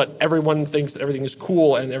post-apocalyptic, but everyone thinks everything is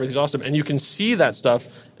cool and everything's awesome, and you can see that stuff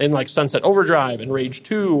in, like, Sunset Overdrive and Rage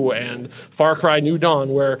 2 and Far Cry New Dawn,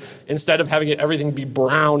 where instead of having everything be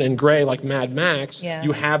brown and gray like Mad Max,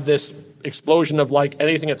 you have this explosion of, like,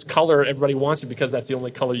 anything that's color, everybody wants it because that's the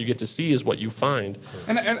only color you get to see is what you find.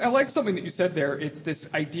 And I like something that you said there. It's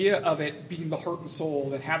this idea of it being the heart and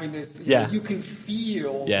soul, and having this, you can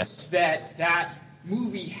feel that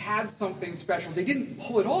movie had something special. They didn't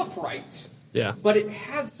pull it off right. Yeah. But it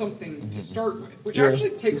had something to start with, which actually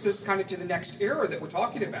takes us kind of to the next era that we're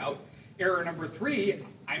talking about, era number 3.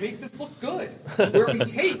 I make this look good, where we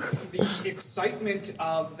take the excitement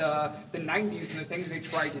of the 90s and the things they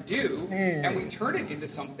tried to do, and we turn it into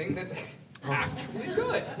something that's actually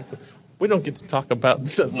good. We don't get to talk about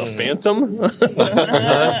the Phantom.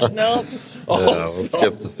 Nope. Let's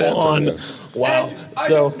skip the Phantom. Wow. And I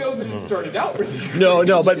don't know that it started out with you.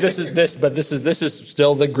 No, but this is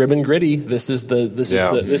still the grim and gritty. This is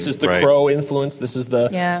the Crow influence. This is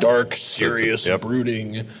the dark, serious,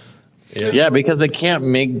 brooding. Yeah, because they can't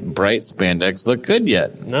make bright spandex look good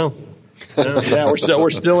yet. No. Yeah, we're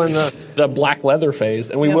still in the black leather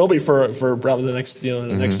phase, and we will be for probably the next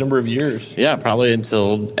next number of years. Yeah, probably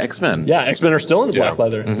until X-Men. Yeah, X-Men are still in black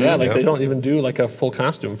leather. Yeah, they don't even do, like, a full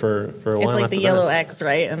costume for a while. It's like the yellow X,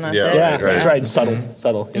 right? And that's it. Yeah, that's right.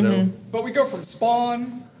 Subtle. You know. But we go from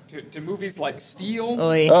Spawn to movies like Steel.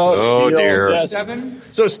 Steel. Dear. Yes. 7.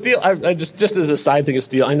 So Steel, I just as a side thing of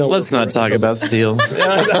Steel, I know. Let's not talk about Steel.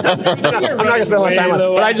 I'm not going to spend a lot of time on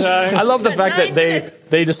it, but I love the fact that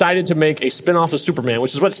they decided to make a spin-off of Superman,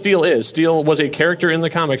 which is what Steel is. Steel was a character in the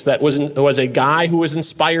comics that was a guy who was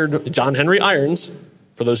inspired, John Henry Irons,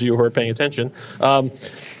 for those of you who are paying attention.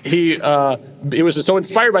 He was so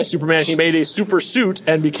inspired by Superman, he made a super suit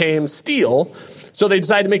and became Steel. So they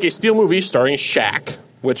decided to make a Steel movie starring Shaq,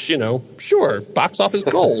 which, sure, box office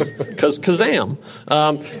gold, because Kazam,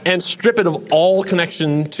 and strip it of all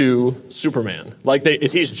connection to Superman. Like,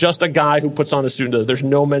 he's just a guy who puts on a suit. There's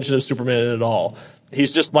no mention of Superman at all.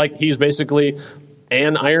 He's just like, he's basically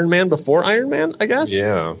an Iron Man before Iron Man, I guess.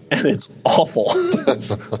 Yeah. And it's awful.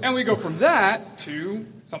 And we go from that to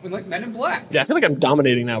something like Men in Black. Yeah, I feel like I'm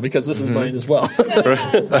dominating now because this is mine as well.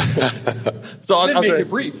 So Then make it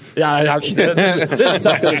brief. Yeah, this is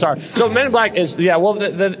exactly what's hard. So Men in Black is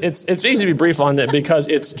it's easy to be brief on it because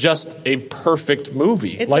it's just a perfect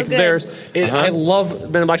movie. It's like so good. I love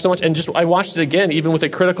Men in Black so much, and just I watched it again even with a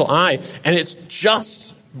critical eye, and it's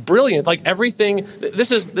just brilliant. Like everything.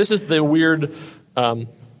 This is the weird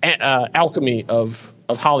alchemy of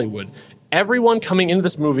Hollywood. Everyone coming into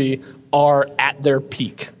this movie are at their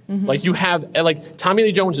peak. Like you have, like Tommy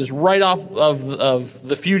Lee Jones is right off of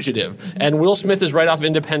The Fugitive, and Will Smith is right off of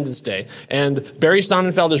Independence Day, and Barry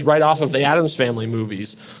Sonnenfeld is right off of the Addams Family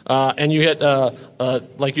movies, and you get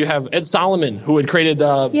like you have Ed Solomon who had created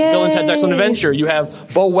Bill and Ted's Excellent Adventure. You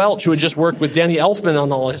have Bo Welch who had just worked with Danny Elfman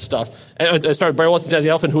on all his stuff. Bo Welch and Danny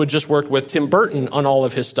Elfman who had just worked with Tim Burton on all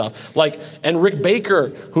of his stuff. And Rick Baker,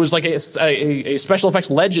 who's like a special effects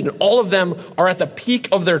legend. All of them are at the peak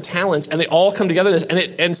of their talents, and they all come together.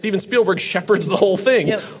 And Steven Spielberg shepherds the whole thing.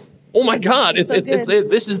 Yep. Oh my God!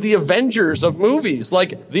 This is the Avengers of movies.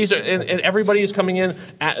 Like these are, and everybody is coming in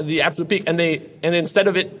at the absolute peak, and instead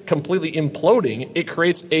of it completely imploding, it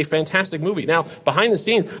creates a fantastic movie. Now, behind the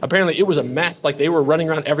scenes, apparently it was a mess. Like they were running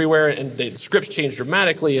around everywhere, and the scripts changed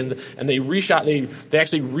dramatically, and they reshot. They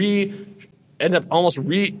actually end up almost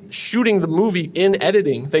reshooting the movie in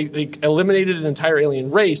editing. They eliminated an entire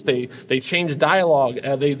alien race. They changed dialogue.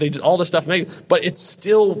 They did all this stuff, but it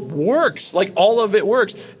still works. Like all of it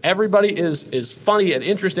works. Everybody is funny and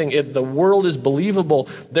interesting. The world is believable.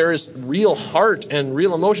 There is real heart and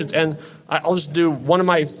real emotions. And I'll just do one of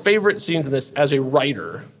my favorite scenes in this as a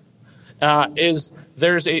writer. Is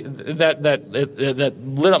there's that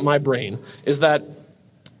lit up my brain is that.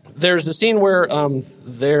 There's a scene where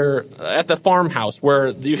they're at the farmhouse where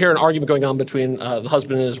you hear an argument going on between the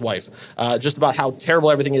husband and his wife, just about how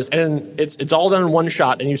terrible everything is. And it's all done in one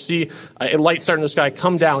shot, and you see a light starting in the sky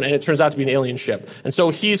come down, and it turns out to be an alien ship. And so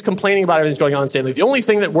he's complaining about everything that's going on, saying, like, the only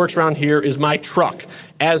thing that works around here is my truck,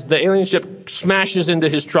 as the alien ship smashes into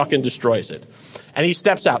his truck and destroys it. And he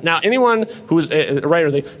steps out. Now, anyone who's a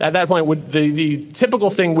writer, at that point, the typical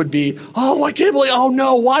thing would be, oh, I can't believe, oh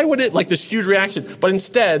no, why would it? Like this huge reaction. But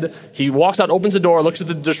instead, he walks out, opens the door, looks at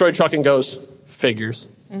the destroyed truck and goes, figures.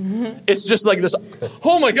 It's just like this,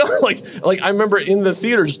 oh my God, like I remember in the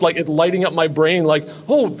theater, just like it lighting up my brain, like,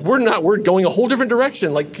 oh, we're going a whole different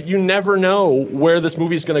direction. Like you never know where this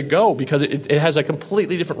movie is going to go because it has a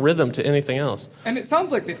completely different rhythm to anything else. And it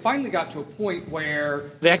sounds like they finally got to a point where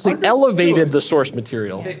they actually elevated the source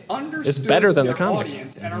material. They understood it's better than their the comic.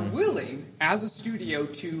 Audience and are willing, as a studio,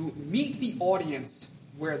 to meet the audience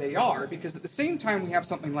where they are. Because at the same time we have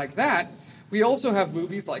something like that, we also have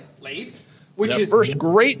movies like Blade, which is first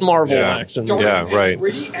great Marvel action. Dark right.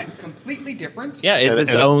 Gritty and completely different. Yeah, it's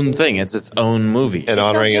its own thing. It's its own movie. And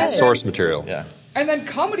honoring its source material. Yeah. And then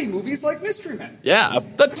comedy movies like Mystery Men. Yeah,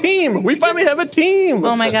 the team. We finally have a team.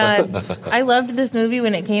 Oh my God. I loved this movie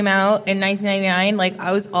when it came out in 1999. Like,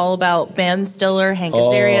 I was all about Ben Stiller, Hank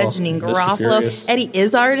Azaria, Janine Garofalo. Eddie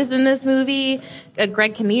Izzard is in this movie.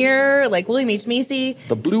 Greg Kinnear, like William H. Macy.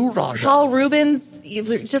 The Blue Raja. Paul Rubens.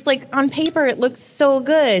 Just like on paper, it looks so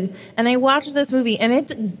good. And I watched this movie, and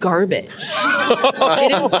it's garbage.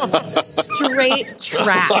 It is straight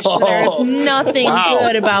trash. There's nothing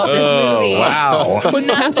good about this movie. Wow. But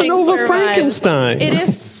Casanova Frankenstein. It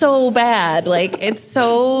is so bad. Like, it's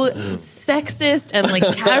so sexist and like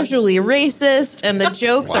casually racist, and the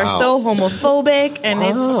jokes are so homophobic, and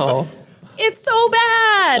it's so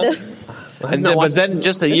bad. But then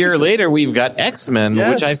just a year later, we've got X-Men,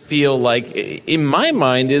 which I feel like, in my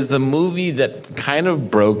mind, is the movie that kind of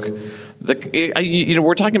broke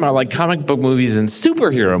we're talking about like comic book movies and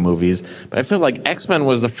superhero movies, but I feel like X-Men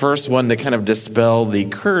was the first one to kind of dispel the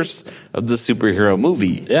curse of the superhero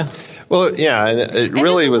movie. Yeah. Well, yeah, and it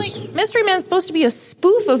really was. Like, Mystery Man is supposed to be a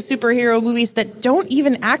spoof of superhero movies that don't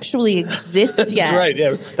even actually exist yet. That's right.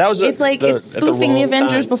 Yeah, that was. It's spoofing the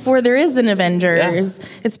Avengers before there is an Avengers. Yeah.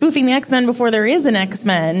 It's spoofing the X-Men before there is an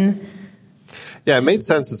X-Men. Yeah, it made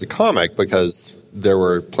sense as a comic because there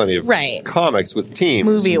were plenty of comics with teams.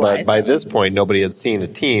 Movie-wise. But by this point, nobody had seen a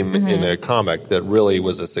team in a comic that really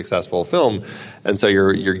was a successful film. And so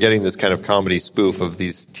you're getting this kind of comedy spoof of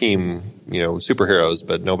these team, superheroes,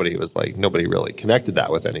 but nobody really connected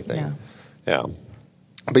that with anything. Yeah.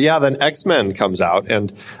 But yeah, then X-Men comes out,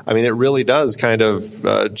 and I mean, it really does kind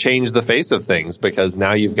of change the face of things because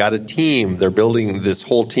now you've got a team. They're building this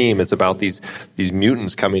whole team. It's about these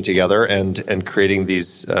mutants coming together and creating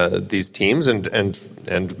these teams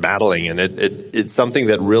and battling, and it's something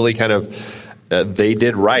that really kind of they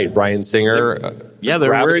did right. Bryan Singer. Yeah,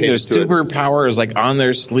 they're wearing their gravitated to it. superpowers like on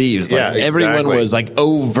their sleeves. Like, Yeah, everyone exactly. was like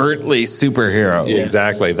overtly superhero. Yeah,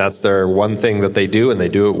 exactly. That's their one thing that they do, and they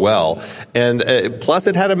do it well. And plus,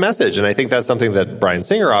 it had a message, and I think that's something that Bryan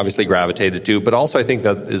Singer obviously gravitated to. But also, I think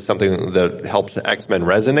that is something that helps X-Men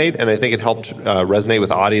resonate, and I think it helped resonate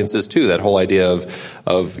with audiences too. That whole idea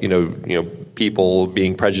of people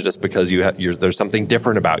being prejudiced because there's something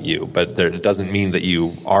different about you, but it doesn't mean that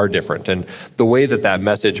you are different. And the way that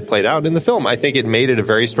message played out in the film, I think it made it a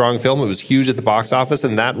very strong film. It was huge at the box office,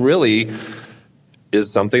 and that really is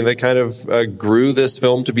something that kind of grew this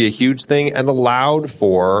film to be a huge thing and allowed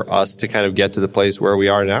for us to kind of get to the place where we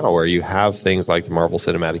are now, where you have things like the Marvel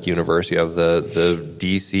Cinematic Universe, you have the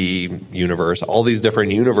DC universe, all these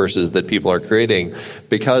different universes that people are creating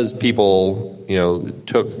because people,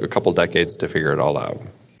 took a couple decades to figure it all out.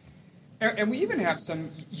 And we even have some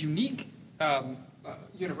unique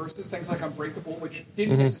universes, things like Unbreakable, which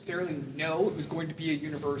didn't necessarily know it was going to be a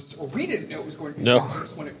universe, or we didn't know it was going to be a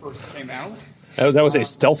universe when it first came out. That was a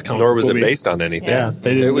stealth comic. Nor was movie. it based on anything. Yeah,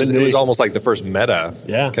 they didn't, it was almost like the first meta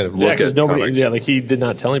kind of look at nobody. comics. Yeah, like he did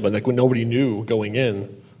not tell anybody. Like when nobody knew going in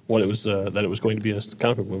what it was that it was going to be a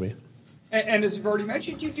comic book movie. And as you've already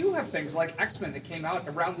mentioned, you do have things like X-Men that came out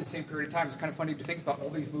around the same period of time. It's kind of funny to think about all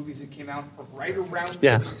these movies that came out right around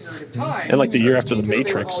the same period of time. And like the year after The because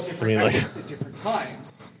Matrix. They were all different at different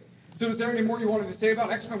times. So is there any more you wanted to say about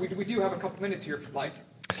X-Men? We do have a couple minutes here if you'd like.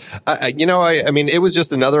 I mean, it was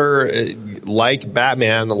just another, like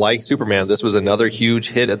Batman, like Superman, this was another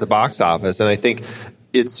huge hit at the box office. And I think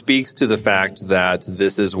it speaks to the fact that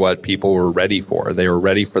this is what people were ready for. They were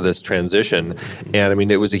ready for this transition. And I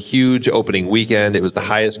mean, it was a huge opening weekend. It was the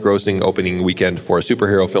highest grossing opening weekend for a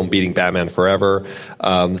superhero film, beating Batman Forever.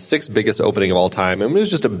 The sixth biggest opening of all time. And it was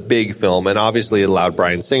just a big film. And obviously it allowed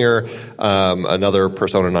Bryan Singer, another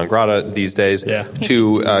persona non grata these days,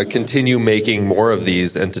 to continue making more of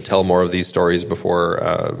these and to tell more of these stories before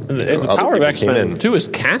the power of X-Men too is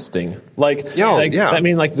casting. Most of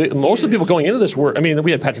the people going into this were, we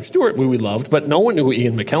had Patrick Stewart, who we loved, but no one knew who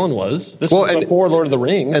Ian McKellen was. This was before Lord of the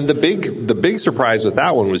Rings. And the big surprise with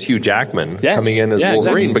that one was Hugh Jackman coming in as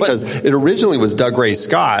Wolverine, because it originally was Doug Ray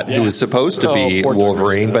Scott who was supposed to be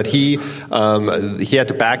Wolverine, but he had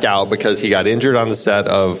to back out because he got injured on the set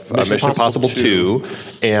of Mission Impossible 2,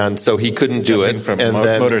 and so he couldn't do it. From and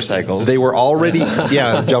then motorcycles. They were already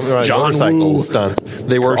jumping around motorcycle stunts.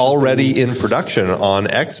 They were already in production on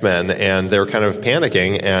X-Men, and they were kind of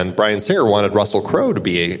panicking. And Bryan Singer wanted Russell Crowe to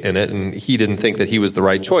be in it, and he didn't think that he was the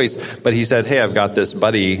right choice. But he said, "Hey, I've got this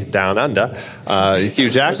buddy down under, Hugh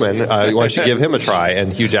Jackman. Why don't you give him a try?"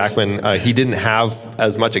 And Hugh Jackman, he didn't have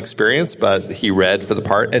as much experience, but he read for the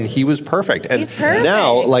part, and he was perfect. And He's perfect.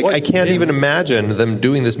 now, I can't even imagine them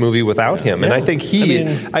doing this movie without him. And I think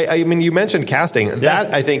you mentioned casting.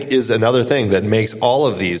 That I think is another thing that makes all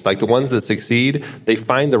of these, like the ones that succeed, they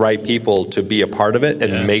find the right people to be a part of it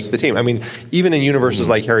and make the team. I mean, even in universes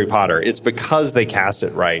like Harry Potter, it's because they cast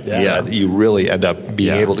it right that you really end up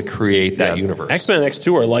being able to create that universe. X-Men and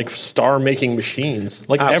X2 are like star-making machines.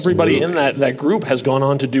 Like everybody in that group has gone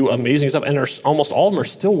on to do amazing stuff, and almost all of them are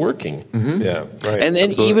still working. Mm-hmm. Yeah, right. And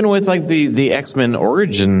even with like the X-Men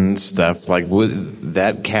origin stuff, like with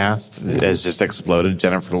that cast has just exploded.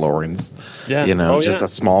 Jennifer Lawrence, just a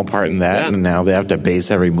small part in that, and now they have to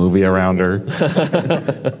base every movie around her.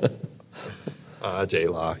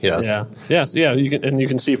 J-Law, yes. You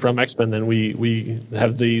can see from X-Men. Then we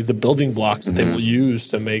have the building blocks that they will use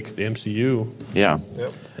to make the MCU. Yeah,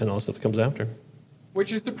 and all the stuff that comes after,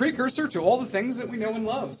 which is the precursor to all the things that we know and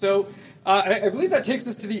love. So I believe that takes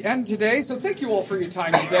us to the end today. So thank you all for your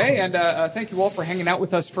time today, and thank you all for hanging out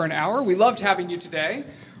with us for an hour. We loved having you today.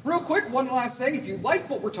 Real quick, one last thing. If you like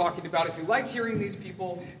what we're talking about, if you liked hearing these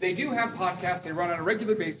people, they do have podcasts. They run on a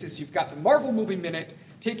regular basis. You've got the Marvel Movie Minute,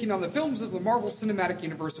 taking on the films of the Marvel Cinematic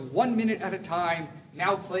Universe 1 minute at a time,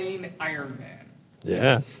 now playing Iron Man.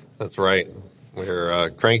 Yeah. That's right. We're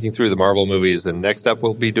cranking through the Marvel movies, and next up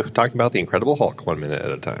we'll be talking about The Incredible Hulk 1 minute at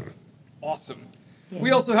a time. Awesome. Yeah. We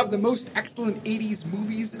also have the Most Excellent 80s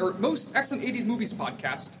Movies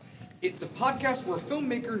podcast. It's a podcast where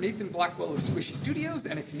filmmaker Nathan Blackwell of Squishy Studios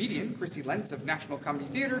and a comedian, Chrissy Lentz of National Comedy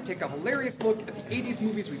Theater, take a hilarious look at the 80s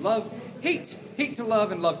movies we love, hate to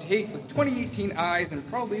love, and love to hate with 2018 eyes and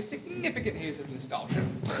probably a significant haze of nostalgia.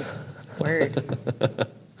 Word.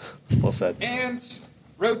 Well said. And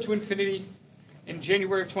Road to Infinity. In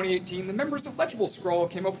January of 2018, the members of Legible Scroll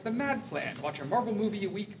came up with a mad plan: watch a Marvel movie a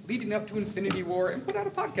week leading up to Infinity War and put out a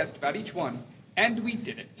podcast about each one. And we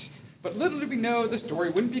did it. But little did we know the story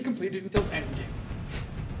wouldn't be completed until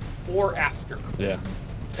Endgame. Or after. Yeah.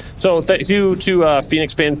 So thank you to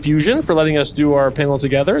Phoenix Fan Fusion for letting us do our panel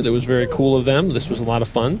together. That was very cool of them. This was a lot of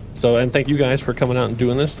fun. And thank you guys for coming out and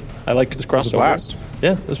doing this. I like this crossover. It was a blast.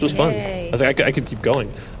 Yeah, this was fun. I was like, I could keep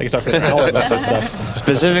going. I could talk for an hour about this stuff.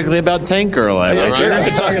 Specifically about Tank Girl. I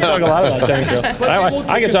could talk a lot about Tank Girl.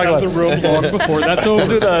 I could talk about the room long before that's over.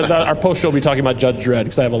 We'll do our post show. Will be talking about Judge Dredd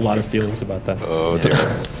because I have a lot of feelings about that. Oh dear.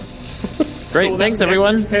 Great, thanks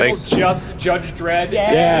everyone. Thanks. Just Judge Dredd.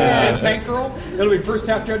 Yeah. And Tank Girl. It'll be first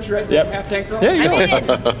half Judge Dredd, Yep. second half Tank Girl. There you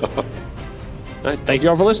go. All right, thank you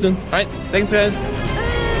all for listening. All right, thanks guys.